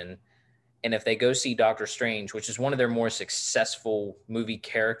WandaVision, and if they go see Doctor Strange, which is one of their more successful movie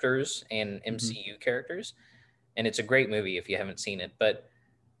characters and Mm-hmm. MCU characters, and it's a great movie if you haven't seen it, but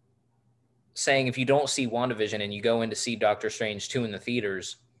saying if you don't see WandaVision and you go in to see Doctor Strange 2 in the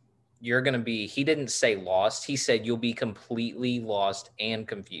theaters, you're going to be, he didn't say lost. He said you'll be completely lost and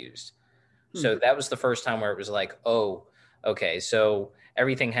confused. Hmm. So that was the first time where it was like, oh, okay. So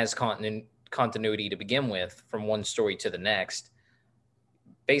everything has continuity to begin with from one story to the next.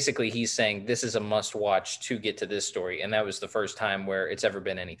 Basically, he's saying this is a must watch to get to this story. And that was the first time where it's ever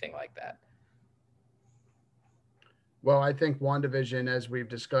been anything like that. Well, I think WandaVision, as we've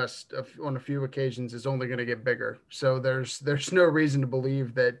discussed on a few occasions, is only going to get bigger. So there's no reason to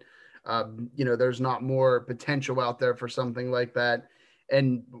believe that there's not more potential out there for something like that.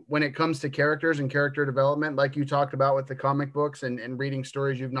 And when it comes to characters and character development, like you talked about with the comic books and reading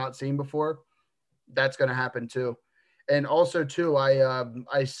stories you've not seen before, that's going to happen too. And also too, I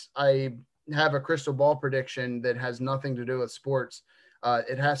have a crystal ball prediction that has nothing to do with sports.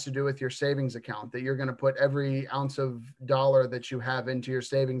 It has to do with your savings account, that you're going to put every ounce of dollar that you have into your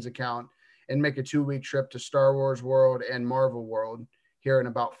savings account and make a 2-week trip to Star Wars World and Marvel World here in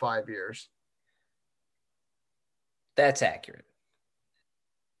about 5 years. That's accurate.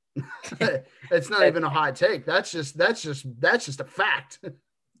 It's not even a hot take. That's just a fact.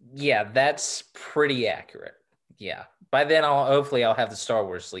 Yeah, that's pretty accurate. Yeah. By then I'll have the Star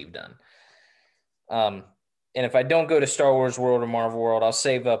Wars sleeve done. And if I don't go to Star Wars World or Marvel World, I'll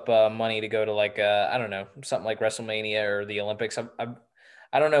save up money to go to like I don't know, something like WrestleMania or the Olympics.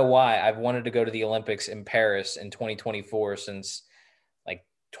 I don't know why I've wanted to go to the Olympics in Paris in 2024 since like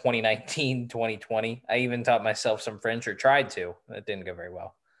 2019, 2020. I even taught myself some French, or tried to. That didn't go very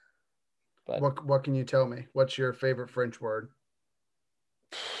well. But What can you tell me? What's your favorite French word?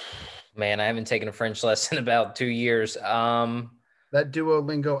 man, I haven't taken a French lesson in about 2 years. That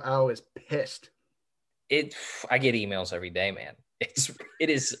Duolingo owl is pissed. It I get emails every day, man. It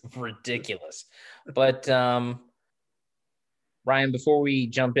is ridiculous. But Ryan, before we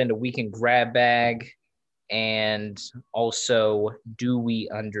jump into weekend grab bag and also do we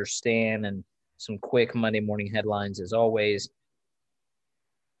understand, and some quick Monday morning headlines as always.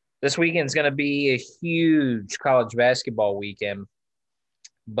 This weekend's going to be a huge college basketball weekend,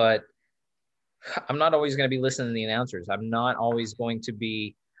 but I'm not always going to be listening to the announcers. I'm not always going to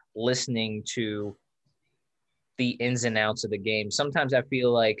be listening to the ins and outs of the game. Sometimes I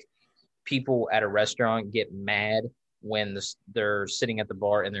feel like people at a restaurant get mad when they're sitting at the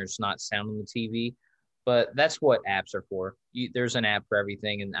bar and there's not sound on the TV. But that's what apps are for. There's an app for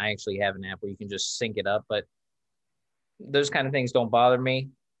everything, and I actually have an app where you can just sync it up. But those kind of things don't bother me.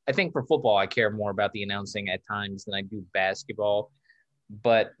 I think for football, I care more about the announcing at times than I do basketball.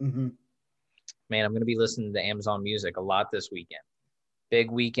 But Mm-hmm. man, I'm going to be listening to Amazon Music a lot this weekend.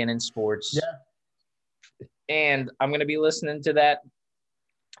 Big weekend in sports. Yeah. And I'm going to be listening to that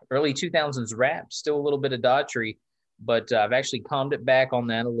early 2000s rap. Still a little bit of Daughtry, but I've actually calmed it back on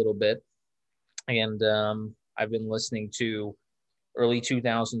that a little bit. And I've been listening to early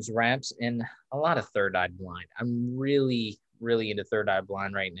 2000s raps and a lot of Third Eye Blind. I'm really, really into Third Eye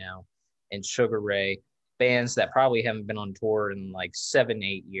Blind right now, and Sugar Ray, bands that probably haven't been on tour in like 7,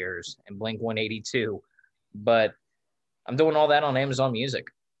 8 years, and Blink 182. But I'm doing all that on Amazon Music.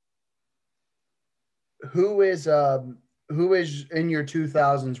 Who is in your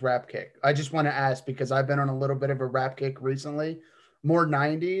 2000s rap kick? I just want to ask because I've been on a little bit of a rap kick recently, more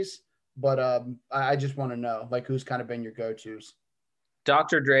 90s, but I just want to know like who's kind of been your go-tos.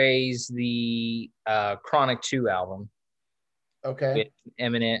 Dr. Dre's the Chronic 2 album Okay. with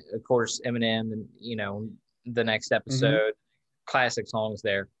Eminem, of course, Eminem, and the next Mm-hmm. episode, classic songs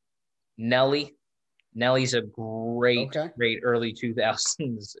there. Nelly, Nelly's a great, Okay. great early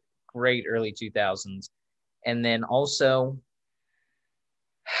 2000s, great early 2000s. And then also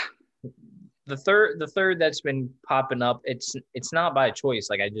the third that's been popping up, it's not by choice.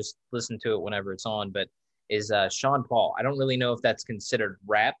 Like I just listen to it whenever it's on, but is Sean Paul. I don't really know if that's considered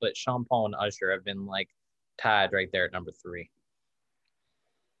rap, but Sean Paul and Usher have been like tied right there at number three.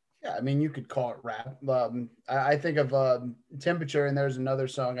 Yeah, I mean, you could call it rap. I think of Temperature, and there's another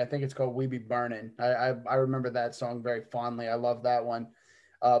song. I think it's called "We Be Burning." I remember that song very fondly. I love that one.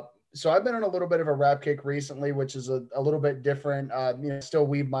 Uh, so I've been on a little bit of a rap kick recently, which is a little bit different. Still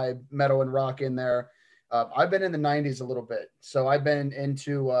weave my metal and rock in there. I've been in the '90s a little bit, so I've been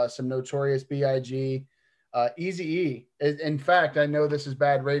into some Notorious B.I.G., Easy E. In fact, I know this is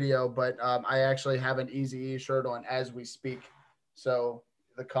bad radio, but I actually have an Easy E shirt on as we speak. So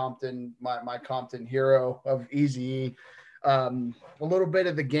the Compton, my Compton hero of Easy. A little bit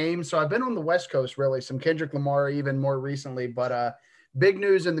of the game. So I've been on the West Coast, really, some Kendrick Lamar even more recently. But big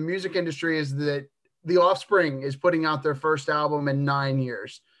news in the music industry is that The Offspring is putting out their first album in 9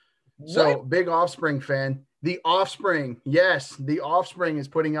 years. What? So big Offspring fan. The Offspring, yes, The Offspring is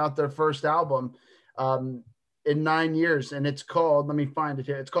putting out their first album in 9 years, and it's called. Let me find it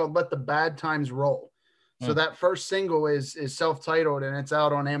here. It's called "Let the Bad Times Roll." So Hmm. that first single is self-titled and it's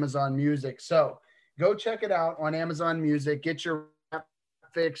out on Amazon Music. So go check it out on Amazon Music. Get your rap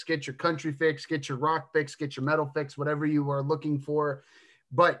fix, get your country fix, get your rock fix, get your metal fix, whatever you are looking for.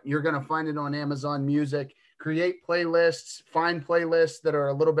 But you're going to find it on Amazon Music. Create playlists, find playlists that are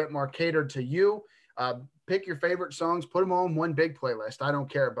a little bit more catered to you. Pick your favorite songs, put them all in one big playlist. I don't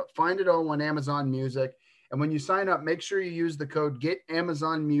care, but find it all on Amazon Music. And when you sign up, make sure you use the code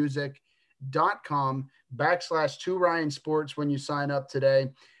getamazonmusic.com/2Ryan Sports when you sign up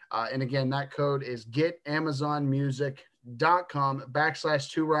today. And again, that code is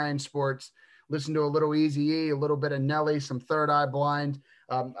getamazonmusic.com/2Ryan Sports. Listen to a little Easy E, a little bit of Nelly, some Third Eye Blind.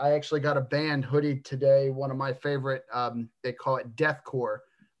 I actually got a band hoodie today, one of my favorite, they call it deathcore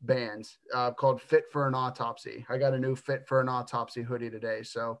bands, called Fit for an Autopsy. I got a new Fit for an Autopsy hoodie today.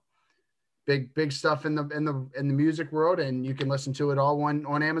 So big stuff in the music world, and you can listen to it all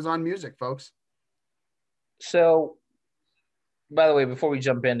on Amazon Music, folks. So, by the way, before we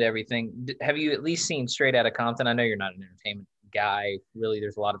jump into everything, have you at least seen Straight Outta Compton? I know you're not an entertainment guy. Really,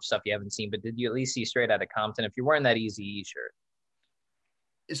 there's a lot of stuff you haven't seen, but did you at least see Straight Outta Compton if you're wearing that Easy E shirt?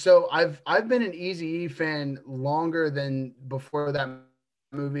 So I've been an Easy E fan longer than before that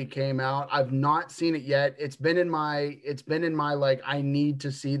movie came out. I've not seen it yet. It's been in my like I need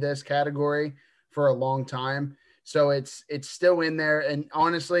to see this category for a long time. So it's still in there. And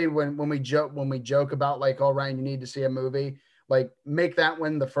honestly, when we joke about like, all right, you need to see a movie, like make that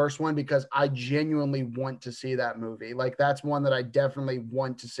one the first one because I genuinely want to see that movie. Like that's one that I definitely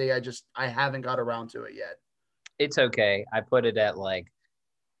want to see. I haven't got around to it yet. It's okay. I put it at like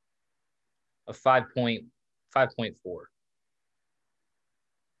a 5.4.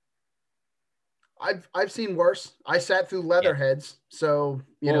 I've seen worse. I sat through Yeah. Leatherheads, so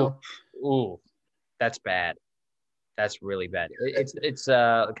Ooh, ooh, that's bad. That's really bad. It's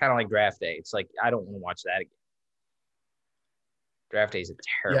kind of like Draft Day. It's like I don't want to watch that again. Draft Day is yeah.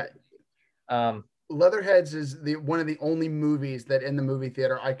 terrible. Um, Leatherheads is the one of the only movies that in the movie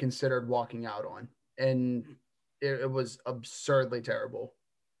theater I considered walking out on, and it was absurdly terrible.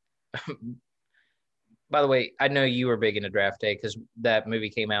 by the way, I know you were big into Draft Day because that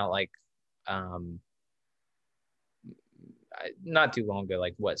movie came out like um not too long ago,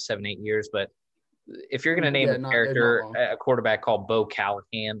 like what 7 8 years. But if you're gonna name Yeah, a not character, long. a quarterback called Bo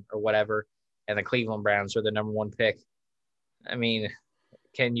Callahan or whatever, and the Cleveland Browns are the number one pick, I mean,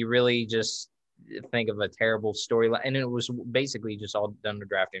 can you really just think of a terrible storyline? And it was basically just all done to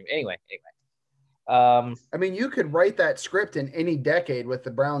draft him. Anyway. I mean, you could write that script in any decade with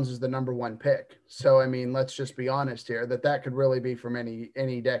the Browns as the number one pick. So I mean, let's just be honest here that could really be from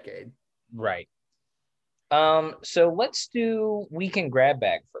any decade. Right. So let's do weekend grab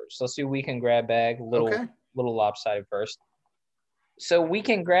bag first. Let's do weekend grab bag, Okay. little lopsided first. So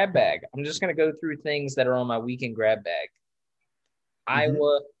weekend grab bag. I'm just gonna go through things that are on my weekend grab bag. Mm-hmm.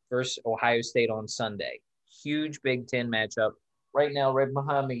 Iowa versus Ohio State on Sunday. Huge Big Ten matchup. Right now, right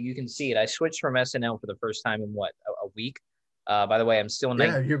behind me, you can see it. I switched from SNL for the first time in what, a week? By the way, I'm still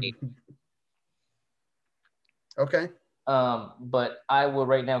Yeah, 19. you're okay. But Iowa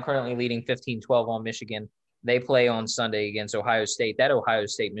right now currently leading 15-12 on Michigan. They play on Sunday against Ohio State. That Ohio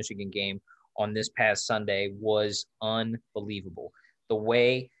State Michigan game on this past Sunday was unbelievable. The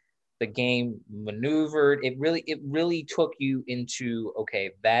way the game maneuvered, it really took you into,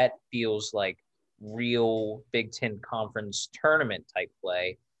 okay, that feels like real Big Ten conference tournament type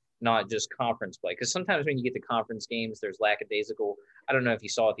play. not just conference play. Because sometimes when you get to conference games, there's lackadaisical. I don't know if you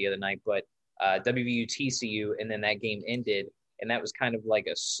saw it the other night, but WVU TCU, and then that game ended, and that was kind of like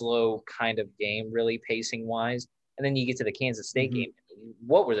a slow kind of game, really pacing wise. And then you get to the Kansas State game.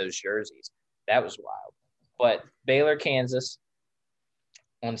 What were those jerseys? That was wild. But Baylor, Kansas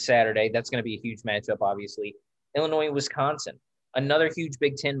on Saturday, that's going to be a huge matchup, obviously. Illinois, Wisconsin, another huge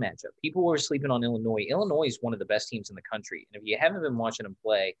Big Ten matchup. People were sleeping on Illinois. Illinois is one of the best teams in the country. And if you haven't been watching them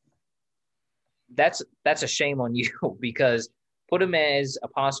play, that's a shame on you because put them as a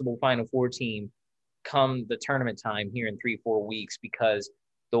possible Final Four team come the tournament time here in 3-4 weeks, because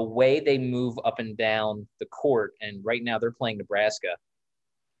the way they move up and down the court, and right now they're playing Nebraska,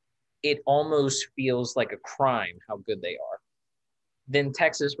 it almost feels like a crime how good they are. Then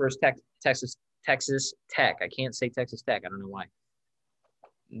Texas versus Texas Tech. I can't say Texas Tech. I don't know why.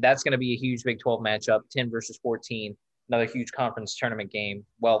 That's going to be a huge Big 12 matchup, 10 versus 14, another huge conference tournament game.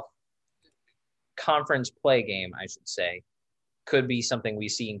 Well, conference play game, I should say, could be something we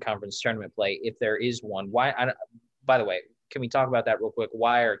see in conference tournament play if there is one. By the way, can we talk about that real quick?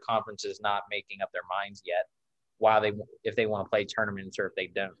 Why are conferences not making up their minds yet? If they want to play tournaments or if they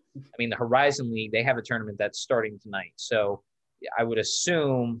don't? I mean, the Horizon League, they have a tournament that's starting tonight. So I would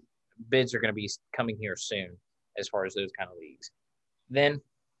assume bids are going to be coming here soon as far as those kind of leagues. Then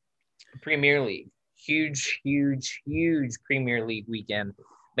Premier League, huge Premier League weekend.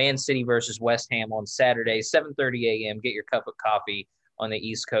 Man City versus West Ham on Saturday, 7:30 a.m. Get your cup of coffee on the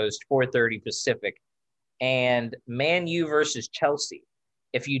East Coast, 4:30 Pacific. And Man U versus Chelsea.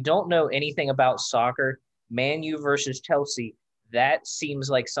 If you don't know anything about soccer, Man U versus Chelsea, that seems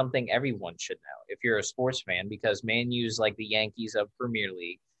like something everyone should know if you're a sports fan, because Man U is like the Yankees of Premier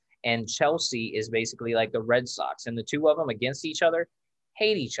League, and Chelsea is basically like the Red Sox, and the two of them against each other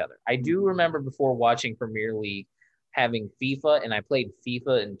hate each other. I do remember before watching Premier League having FIFA, and I played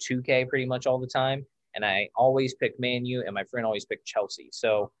FIFA and 2K pretty much all the time, and I always picked Man U, and my friend always picked Chelsea.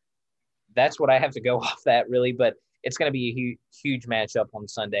 So that's what I have to go off that, really. But it's going to be a huge matchup on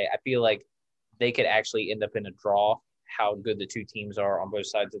Sunday. I feel like they could actually end up in a draw, how good the two teams are on both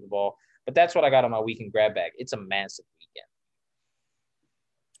sides of the ball. But that's what I got on my weekend grab bag. It's a massive weekend.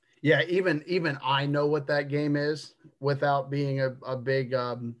 Yeah, even I know what that game is without being a big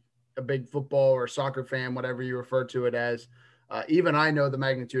football or soccer fan, whatever you refer to it as. Even I know the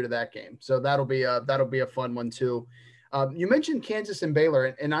magnitude of that game, so that'll be a fun one too. You mentioned Kansas and Baylor,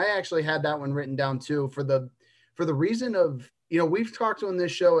 and I actually had that one written down too for the reason of, we've talked on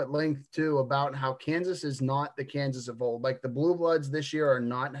this show at length too about how Kansas is not the Kansas of old. Like the Blue Bloods this year are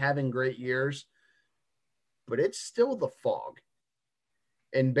not having great years, but it's still the fog.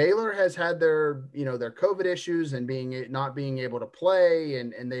 And Baylor has had their COVID issues and not being able to play,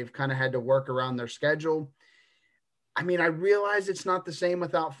 and they've kind of had to work around their schedule. I mean, I realize it's not the same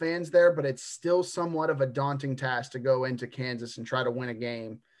without fans there, but it's still somewhat of a daunting task to go into Kansas and try to win a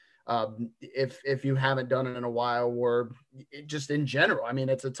game. If you haven't done it in a while, or just in general, I mean,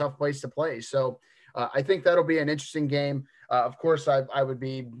 it's a tough place to play. So I think that'll be an interesting game. Of course, I would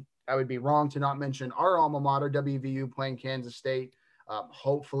be wrong to not mention our alma mater, WVU, playing Kansas State.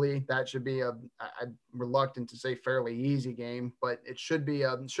 Hopefully that should be I'm reluctant to say fairly easy game, but it should be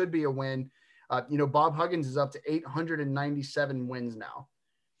a win. Bob Huggins is up to 897 wins now.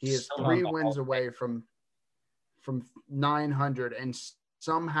 He is 3 wins away from 900, and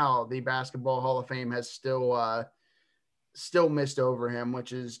somehow the Basketball Hall of Fame has still missed over him,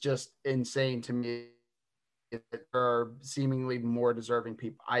 which is just insane to me. There are seemingly more deserving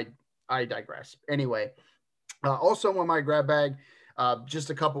people. I digress. Anyway, also on my grab bag, just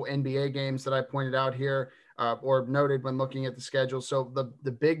a couple NBA games that I pointed out here or noted when looking at the schedule. So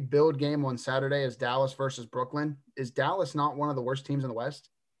the big build game on Saturday is Dallas versus Brooklyn. Is Dallas not one of the worst teams in the West?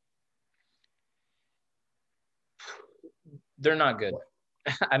 They're not good.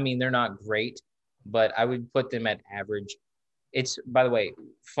 I mean, they're not great, but I would put them at average. It's, by the way,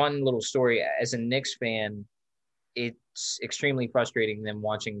 fun little story. As a Knicks fan, it's extremely frustrating them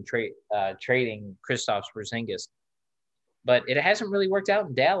watching trading Kristaps Porzingis. But it hasn't really worked out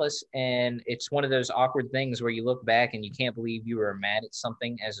in Dallas, and it's one of those awkward things where you look back and you can't believe you were mad at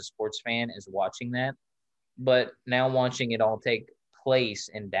something as a sports fan as watching that. But now watching it all take place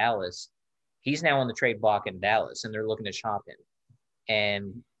in Dallas, he's now on the trade block in Dallas, and they're looking to shop him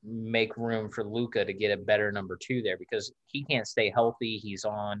and make room for Luka to get a better number 2 there, because he can't stay healthy. He's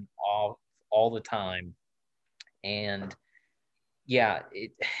on all the time. And yeah,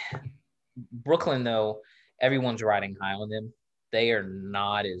 Brooklyn, though, everyone's riding high on them. They are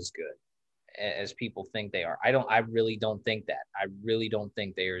not as good as people think they are. I really don't think that. I really don't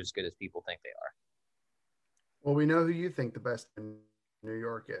think they are as good as people think they are. Well, we know who you think the best New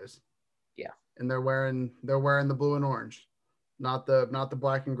York is. Yeah. And they're wearing the blue and orange, not the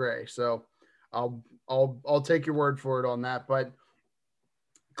black and gray. So I'll take your word for it on that. But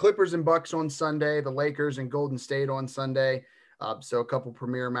Clippers and Bucks on Sunday, the Lakers and Golden State on Sunday. So a couple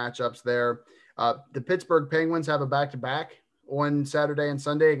premier matchups there. The Pittsburgh Penguins have a back-to-back on Saturday and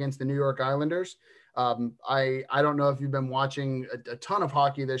Sunday against the New York Islanders. I don't know if you've been watching a ton of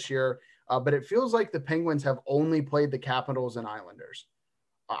hockey this year, but it feels like the Penguins have only played the Capitals and Islanders.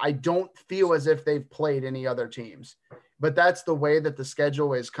 I don't feel as if they've played any other teams, but that's the way that the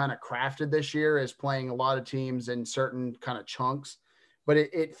schedule is kind of crafted this year, is playing a lot of teams in certain kind of chunks. But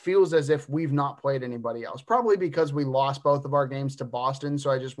it feels as if we've not played anybody else, probably because we lost both of our games to Boston. So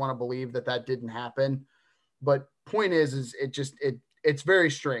I just want to believe that didn't happen. But point is it's very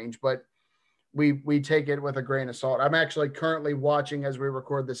strange, but we take it with a grain of salt. I'm actually currently watching, as we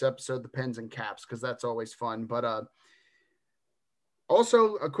record this episode, the Pens and Caps, because that's always fun. But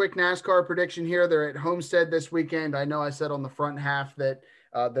also a quick NASCAR prediction here. They're at Homestead this weekend. I know I said on the front half that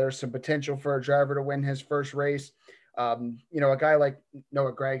there's some potential for a driver to win his first race. A guy like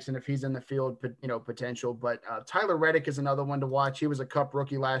Noah Gragson, if he's in the field, potential. But Tyler Reddick is another one to watch. He was a Cup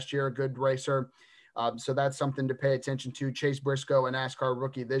rookie last year, a good racer. So that's something to pay attention to. Chase Briscoe, a NASCAR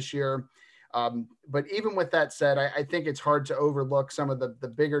rookie this year. But even with that said, I think it's hard to overlook some of the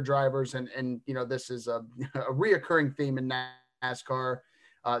bigger drivers. And this is a reoccurring theme in NASCAR.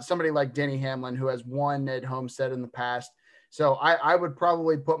 Somebody like Denny Hamlin, who has won at Homestead in the past. So I would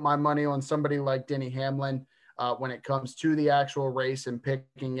probably put my money on somebody like Denny Hamlin when it comes to the actual race and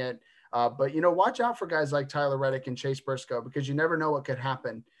picking it. But watch out for guys like Tyler Reddick and Chase Briscoe, because you never know what could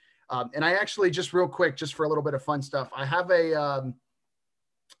happen. And I actually, just real quick, just for a little bit of fun stuff, I have the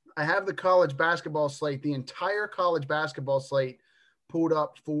college basketball slate, the entire college basketball slate pulled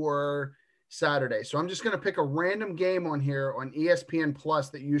up for Saturday. So I'm just going to pick a random game on here on ESPN Plus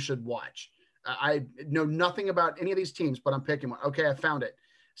that you should watch. I know nothing about any of these teams, but I'm picking one. Okay, I found it.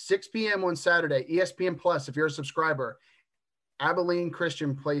 6 p.m. on Saturday, ESPN Plus, if you're a subscriber. Abilene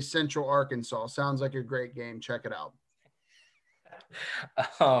Christian plays Central Arkansas. Sounds like a great game. Check it out.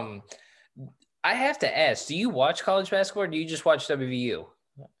 I have to ask, do you watch college basketball, or do you just watch WVU?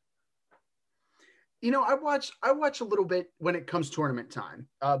 I watch a little bit when it comes tournament time.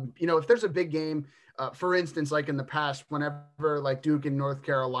 If there's a big game, for instance, like in the past, whenever like Duke and North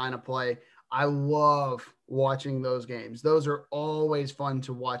Carolina play, I love watching those games. Those are always fun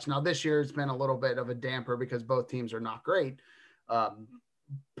to watch. Now, this year it's been a little bit of a damper because both teams are not great.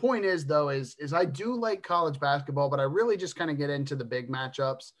 Point is, though, is I do like college basketball, but I really just kind of get into the big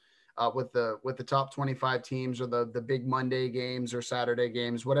matchups with the top 25 teams, or the big Monday games or Saturday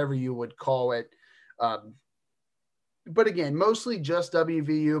games, whatever you would call it. But again, mostly just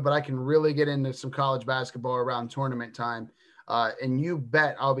WVU, but I can really get into some college basketball around tournament time. And you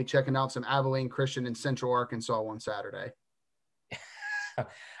bet I'll be checking out some Abilene Christian and Central Arkansas on Saturday.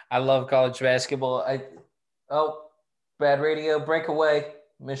 I love college basketball. Bad radio, breakaway,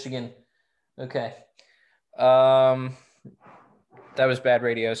 Michigan. Okay. That was bad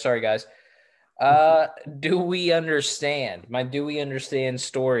radio. Sorry, guys. Do we understand? My do we understand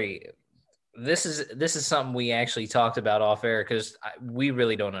story. This is something we actually talked about off air, because we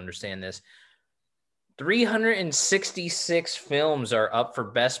really don't understand this. 366 films are up for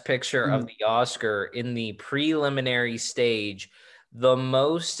Best Picture of the Oscar in the preliminary stage, the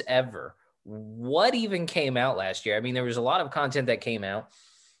most ever. What even came out last year? I mean, there was a lot of content that came out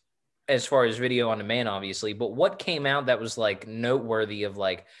as far as video on demand, obviously, but what came out that was like noteworthy of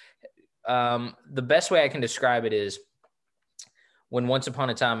like, the best way I can describe it is when Once Upon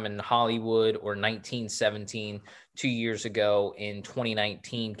a Time in Hollywood, or 1917, 2 years ago in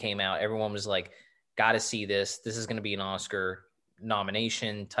 2019 came out, everyone was like, got to see this. This is going to be an Oscar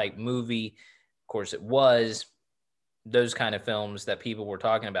nomination type movie. Of course it was. Those kind of films that people were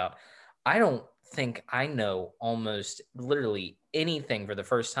talking about. I don't think I know almost literally anything for the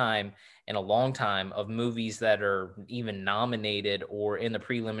first time in a long time of movies that are even nominated or in the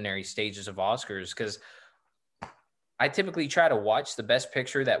preliminary stages of Oscars, because I typically try to watch the Best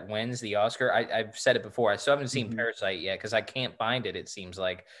Picture that wins the Oscar. I've said it before. I still haven't seen Parasite yet, because I can't find it, it seems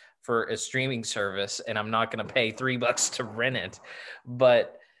like, for a streaming service, and I'm not going to pay $3 to rent it.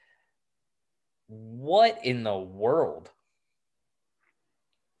 But what in the world?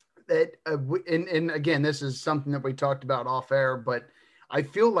 And again, this is something that we talked about off air, but I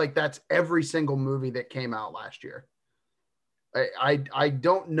feel like that's every single movie that came out last year. I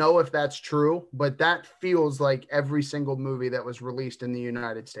don't know if that's true, but that feels like every single movie that was released in the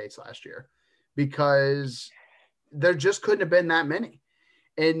United States last year, because there just couldn't have been that many.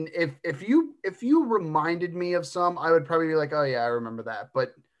 And if you reminded me of some, I would probably be like, oh yeah, I remember that.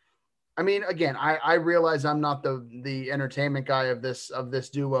 But I mean, again, I realize I'm not the entertainment guy of this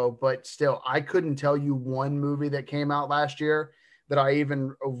duo, but still, I couldn't tell you one movie that came out last year that I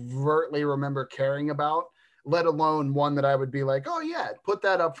even overtly remember caring about, let alone one that I would be like, oh yeah, put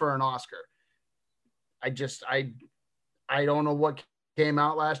that up for an Oscar. I don't know what came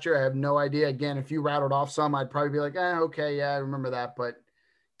out last year. I have no idea. Again, if you rattled off some, I'd probably be like, okay, yeah, I remember that. But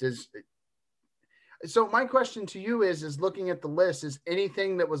does so my question to you is looking at the list, is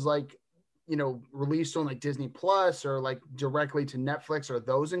anything that was like, released on like Disney Plus or like directly to Netflix, are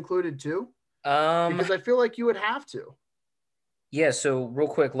those included too? Um, Because I feel like you would have to. yeah, so real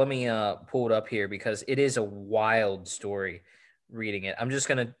quick, let me pull it up here because it is a wild story reading it. I'm just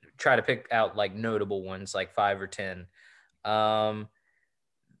gonna try to pick out like notable ones, like 5 or 10. Um,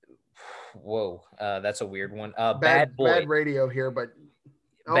 whoa, that's a weird one. Bad Bad Boy. radio here, but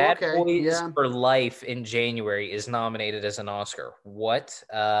oh, Bad okay, Boys yeah. for Life in January is nominated as an Oscar. What?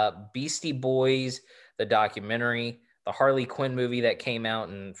 Beastie Boys, the documentary, the Harley Quinn movie that came out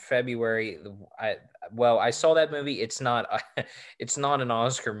in February. I saw that movie. It's not it's not an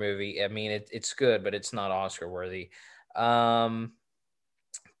Oscar movie. I mean, it's good, but it's not Oscar worthy. Um,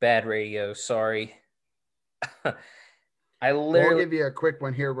 Bad radio. Sorry. I Well, I'll literally give you a quick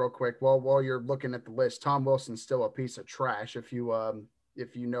one here, real quick. While you're looking at the list, Tom Wilson's still a piece of trash. If you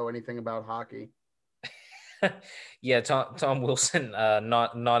know anything about hockey. yeah, Tom Wilson,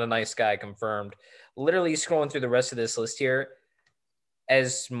 not a nice guy, confirmed. Literally scrolling through the rest of this list here,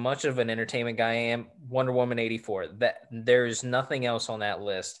 as much of an entertainment guy I am, Wonder Woman 84. That there's nothing else on that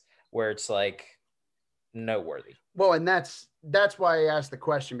list where it's like noteworthy. Well, and that's why I asked the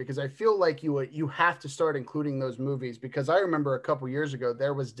question, because I feel like you have to start including those movies, because I remember a couple years ago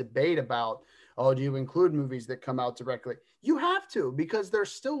there was debate about, oh, do you include movies that come out directly? You have to, because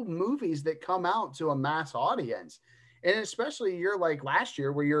there's still movies that come out to a mass audience. And especially a year like last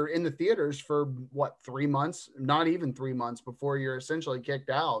year where you're in the theaters for what, 3 months, not even 3 months before you're essentially kicked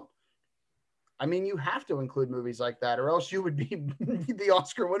out. I mean, you have to include movies like that, or else you would be the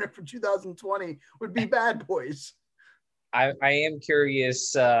Oscar winner for 2020 would be Bad Boys. I am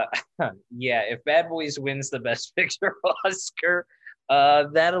curious. Yeah, if Bad Boys wins the Best Picture Oscar,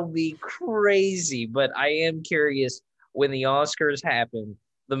 that'll be crazy. But I am curious, when the Oscars happen,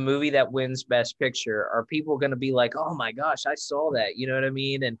 the movie that wins Best Picture, are people going to be like, "Oh my gosh, I saw that"? You know what I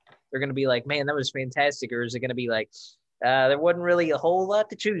mean? And they're going to be like, "Man, that was fantastic," or is it going to be like, "There wasn't really a whole lot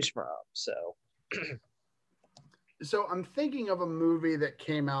to choose from"? So, So I'm thinking of a movie that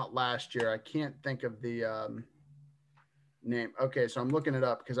came out last year. I can't think of the name. Okay, so I'm looking it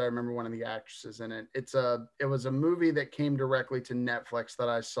up because I remember one of the actresses in it. It was a movie that came directly to Netflix that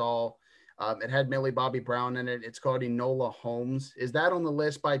I saw. It had Millie Bobby Brown in it. It's called Enola Holmes. Is that on the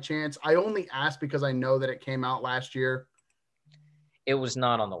list by chance? I only asked because I know that it came out last year. it was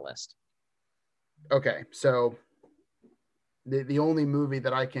not on the list. Okay, so the only movie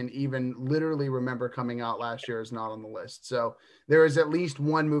that I can even literally remember coming out last year is not on the list. So there is at least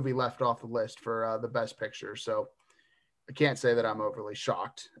one movie left off the list for the Best Picture. So I can't say that I'm overly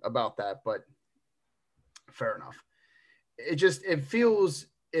shocked about that, but fair enough. It feels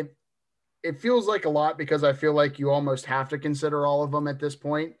like a lot, because I feel like you almost have to consider all of them at this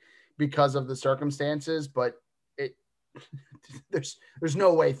point because of the circumstances. But it there's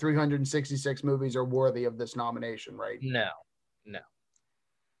no way 366 movies are worthy of this nomination, right? No, no.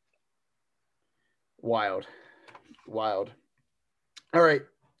 Wild. All right.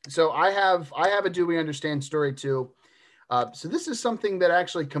 So I have a Do We Understand story too. So this is something that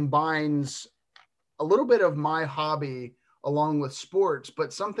actually combines a little bit of my hobby along with sports,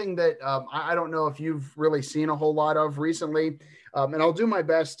 but something that I don't know if you've really seen a whole lot of recently. And I'll do my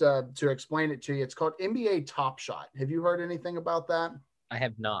best to explain it to you. It's called NBA Top Shot. Have you heard anything about that? I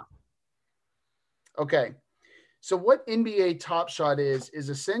have not. Okay. So what NBA Top Shot is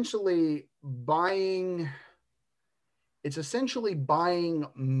essentially buying. It's essentially buying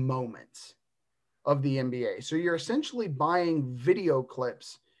moments of the NBA. So you're essentially buying video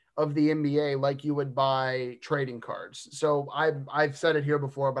clips of the NBA like you would buy trading cards. So I've said it here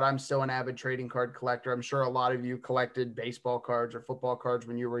before, but I'm still an avid trading card collector. I'm sure a lot of you collected baseball cards or football cards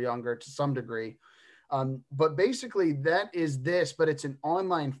when you were younger to some degree. But basically that is this, but it's an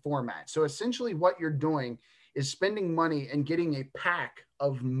online format. So essentially what you're doing is spending money and getting a pack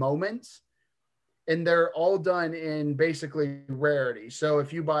of moments, and they're all done in basically rarity. So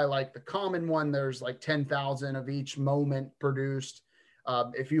if you buy like the common one, there's like 10,000 of each moment produced.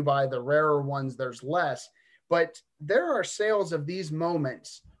 If you buy the rarer ones, there's less. But there are sales of these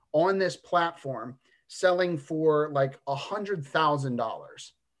moments on this platform selling for like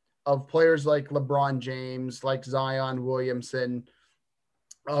 $100,000 of players like LeBron James, like Zion Williamson,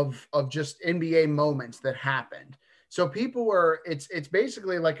 of just NBA moments that happened. So people were it's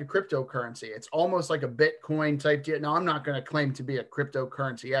basically like a cryptocurrency. It's almost like a Bitcoin type deal. Now I'm not going to claim to be a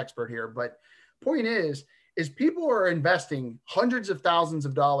cryptocurrency expert here, but point is people are investing hundreds of thousands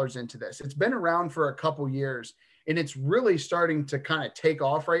of dollars into this. It's been around for a couple years and it's really starting to kind of take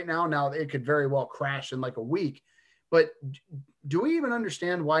off right now. Now it could very well crash in like a week, but do we even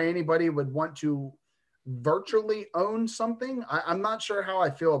understand why anybody would want to virtually own something? I'm not sure how I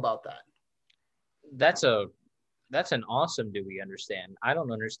feel about that. That's a that's an awesome do we understand. I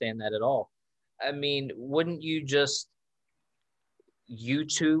don't understand that at all. I mean, wouldn't you just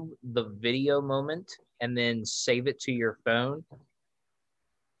YouTube the video moment and then save it to your phone?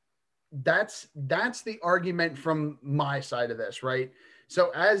 That's the argument from my side of this, right?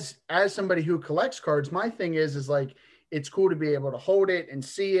 So as somebody who collects cards, my thing is like it's cool to be able to hold it and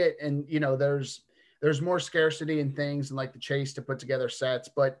see it, and there's more scarcity in things and like the chase to put together sets,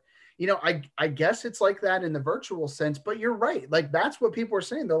 but I guess it's like that in the virtual sense. But you're right, like that's what people are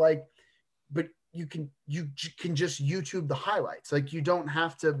saying. They're like, but you can just YouTube the highlights, like you don't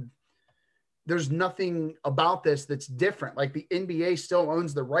have to. There's nothing about this that's different. Like the NBA still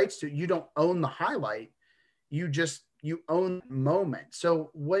owns the rights to it. You don't own the highlight. You own the moment.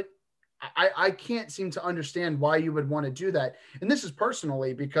 So what I can't seem to understand why you would want to do that. And this is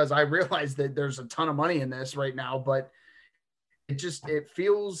personally because I realize that there's a ton of money in this right now, but it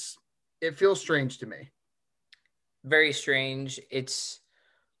feels strange to me. Very strange. It's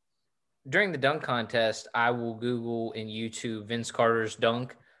during the dunk contest, I will Google and YouTube Vince Carter's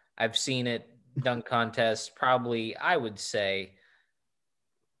dunk. I've seen it dunk contest probably, I would say,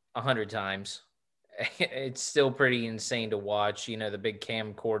 100 times. It's still pretty insane to watch, the big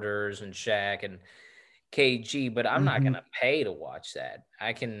camcorders and Shaq and KG, but I'm not going Mm-hmm. to pay to watch that.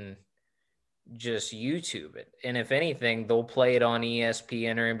 I can just YouTube it. And if anything, they'll play it on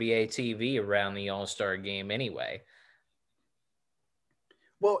ESPN or NBA TV around the All-Star game anyway.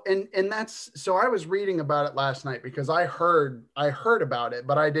 Well, and that's so I was reading about it last night because I heard about it,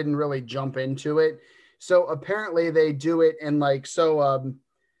 but I didn't really jump into it. So apparently they do it in like so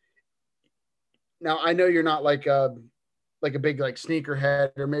now I know you're not like a big like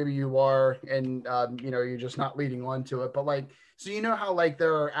sneakerhead, or maybe you are, and you're just not leading on to it. But like, so how like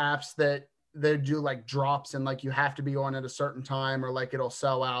there are apps that they do like drops, and like you have to be on at a certain time, or like it'll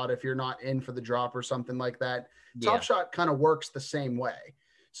sell out if you're not in for the drop or something like that. Top Yeah. Shot kind of works the same way.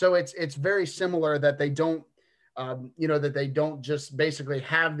 So it's very similar that they don't that they don't just basically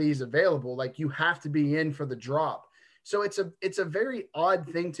have these available. Like you have to be in for the drop. So it's a very odd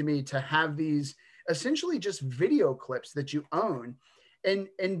thing to me to have these essentially just video clips that you own.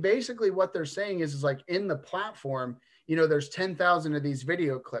 And basically what they're saying is like in the platform, there's 10,000 of these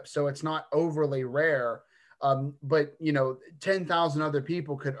video clips. So it's not overly rare. But 10,000 other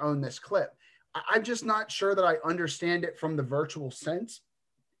people could own this clip. I'm just not sure that I understand it from the virtual sense,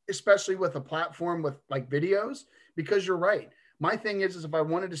 especially with a platform with like videos, because you're right. My thing is if I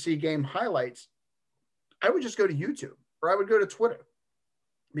wanted to see game highlights, I would just go to YouTube or I would go to Twitter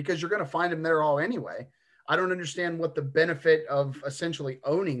because you're going to find them there all anyway. I don't understand what the benefit of essentially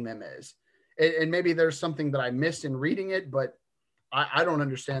owning them is. And maybe there's something that I missed in reading it, but I don't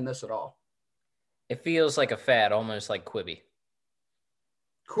understand this at all. It feels like a fad, almost like Quibi.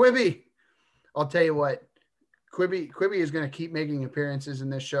 Quibi, I'll tell you what, Quibi is going to keep making appearances in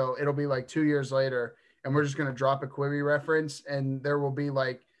this show. It'll be like 2 years later, and we're just going to drop a Quibi reference, and there will be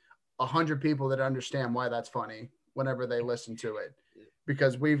like 100 people that understand why that's funny whenever they listen to it,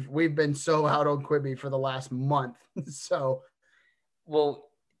 because we've been so out on Quibi for the last month. So, Well,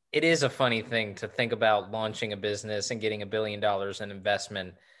 it is a funny thing to think about launching a business and getting $1 billion in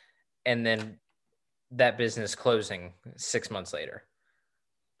investment and then that business closing 6 months later.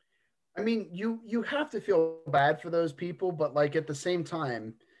 I mean, you have to feel bad for those people, but like at the same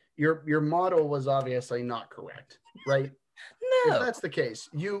time, your model was obviously not correct, right? If No. that's the case,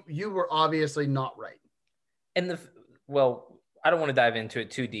 you were obviously not right. And well, I don't want to dive into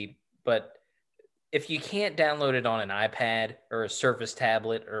it too deep, but if you can't download it on an iPad or a Surface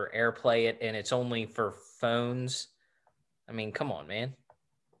tablet or AirPlay it and it's only for phones, I mean, come on, man.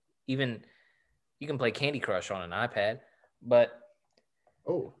 Even you can play Candy Crush on an iPad, but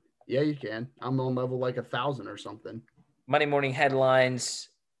Oh, yeah, you can. I'm on level like 1,000 or something. Monday morning headlines.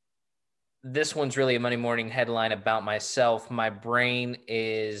 This one's really a Monday morning headline about myself. My brain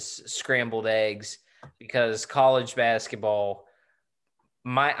is scrambled eggs because college basketball,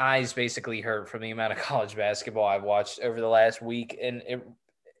 my eyes basically hurt from the amount of college basketball I've watched over the last week. And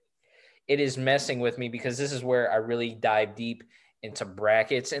it is messing with me because this is where I really dive deep into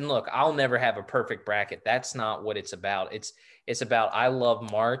brackets. And look, I'll never have a perfect bracket. That's not what it's about. It's about I love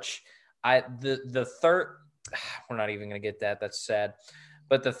March. The third we're not even going to get that. That's sad.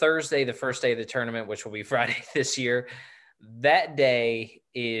 But the Thursday, the first day of the tournament, which will be Friday this year, that day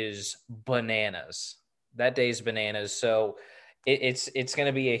is bananas. That day is bananas. So it's going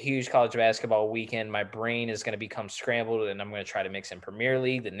to be a huge college basketball weekend. My brain is going to become scrambled, and I'm going to try to mix in Premier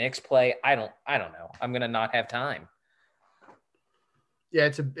League, the Knicks play. I don't know. I'm going to not have time. Yeah,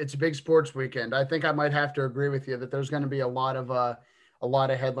 it's a big sports weekend. I think I might have to agree with you that there's going to be a lot of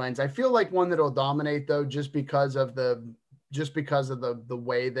headlines. I feel like one that'll dominate though, just because of the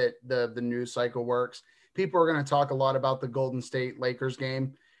way that the news cycle works. People are going to talk a lot about the Golden State Lakers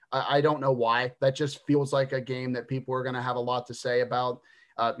game. I don't know why. That just feels like a game that people are going to have a lot to say about.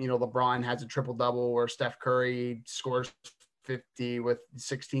 LeBron has a triple double, or Steph Curry scores 50 with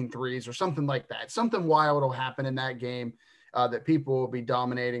 16 threes or something like that. Something wild will happen in that game that people will be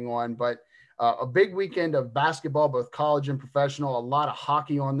dominating on. But a big weekend of basketball, both college and professional, a lot of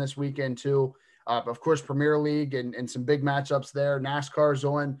hockey on this weekend too. Of course, Premier League and some big matchups there. NASCAR's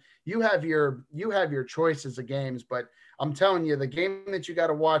on. You have your choices of games, but I'm telling you, the game that you got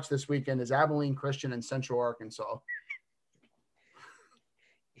to watch this weekend is Abilene Christian and Central Arkansas.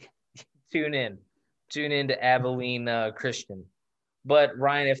 Tune in to Abilene Christian. But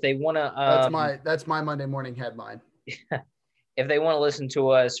Ryan, if they want to, that's my Monday morning headline. If they want to listen to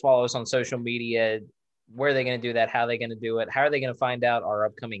us, follow us on social media. Where are they going to do that? How are they going to do it? How are they going to find out our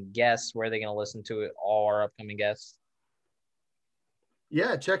upcoming guests? Where are they going to listen to it? All our upcoming guests?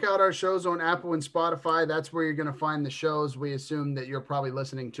 Yeah, check out our shows on Apple and Spotify. That's where you're going to find the shows. We assume that you're probably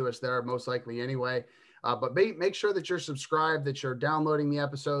listening to us there, most likely anyway. But make sure that you're subscribed, that you're downloading the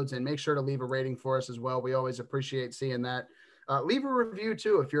episodes, and make sure to leave a rating for us as well. We always appreciate seeing that. Leave a review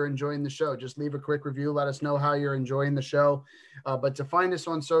too if you're enjoying the show. Just leave a quick review. Let us know how you're enjoying the show. But to find us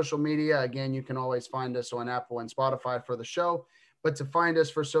on social media, again, you can always find us on Apple and Spotify for the show. But to find us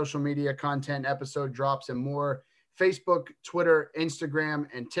for social media content, episode drops, and more, Facebook, Twitter, Instagram,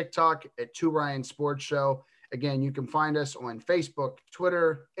 and TikTok at 2 Ryan Sports Show. Again, you can find us on Facebook,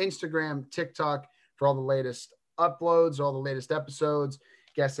 Twitter, Instagram, TikTok for all the latest uploads, all the latest episodes,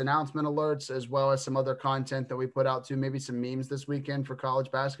 guest announcement alerts, as well as some other content that we put out too. Maybe some memes this weekend for college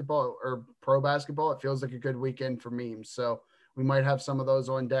basketball or pro basketball. It feels like a good weekend for memes. So we might have some of those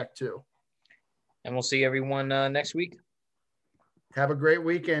on deck too. And we'll see everyone next week. Have a great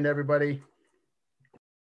weekend, everybody.